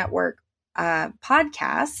Charisma Network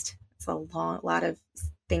podcast. It's a lot of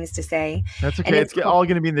things to say. That's okay. It's all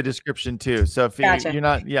going to be in the description too. So if you're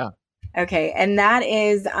not, Okay. And that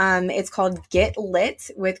is, it's called Get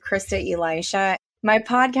Lit with CHRISTA ELISHA. My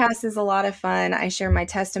podcast is a lot of fun. I share my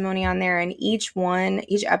testimony on there, and each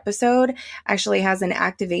episode actually has an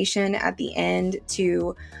activation at the end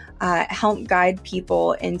to help guide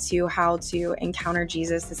people into how to encounter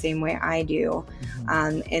Jesus the same way I do,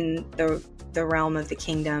 in the realm of the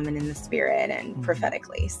kingdom and in the spirit and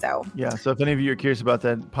prophetically. So so if any of you are curious about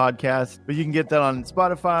that podcast, but you can get that on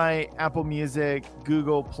Spotify, Apple Music,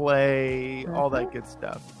 Google Play, all that good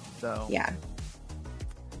stuff. So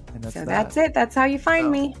and that's it. That's how you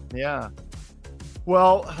find me. Yeah.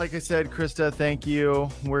 Well, like I said, CHRISTA, thank you.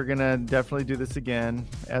 We're going to definitely do this again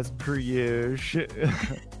as per usual.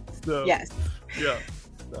 So, yes. Yeah.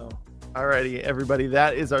 So, alrighty, everybody.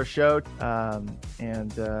 That is our show.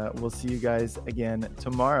 And we'll see you guys again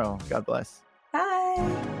tomorrow. God bless.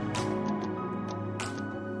 Bye.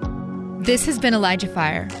 This has been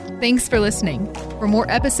ElijahFire. Thanks for listening. For more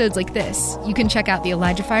episodes like this, you can check out the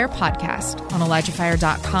ElijahFire podcast on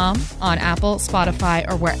ElijahFire.com, on Apple, Spotify,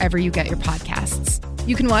 or wherever you get your podcasts.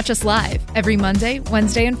 You can watch us live every Monday,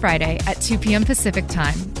 Wednesday, and Friday at 2 p.m. Pacific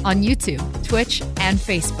Time on YouTube, Twitch, and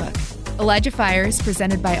Facebook. ElijahFire is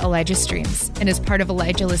presented by Elijah Streams and is part of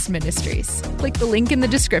Elijah List Ministries. Click the link in the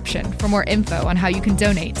description for more info on how you can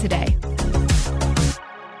donate today.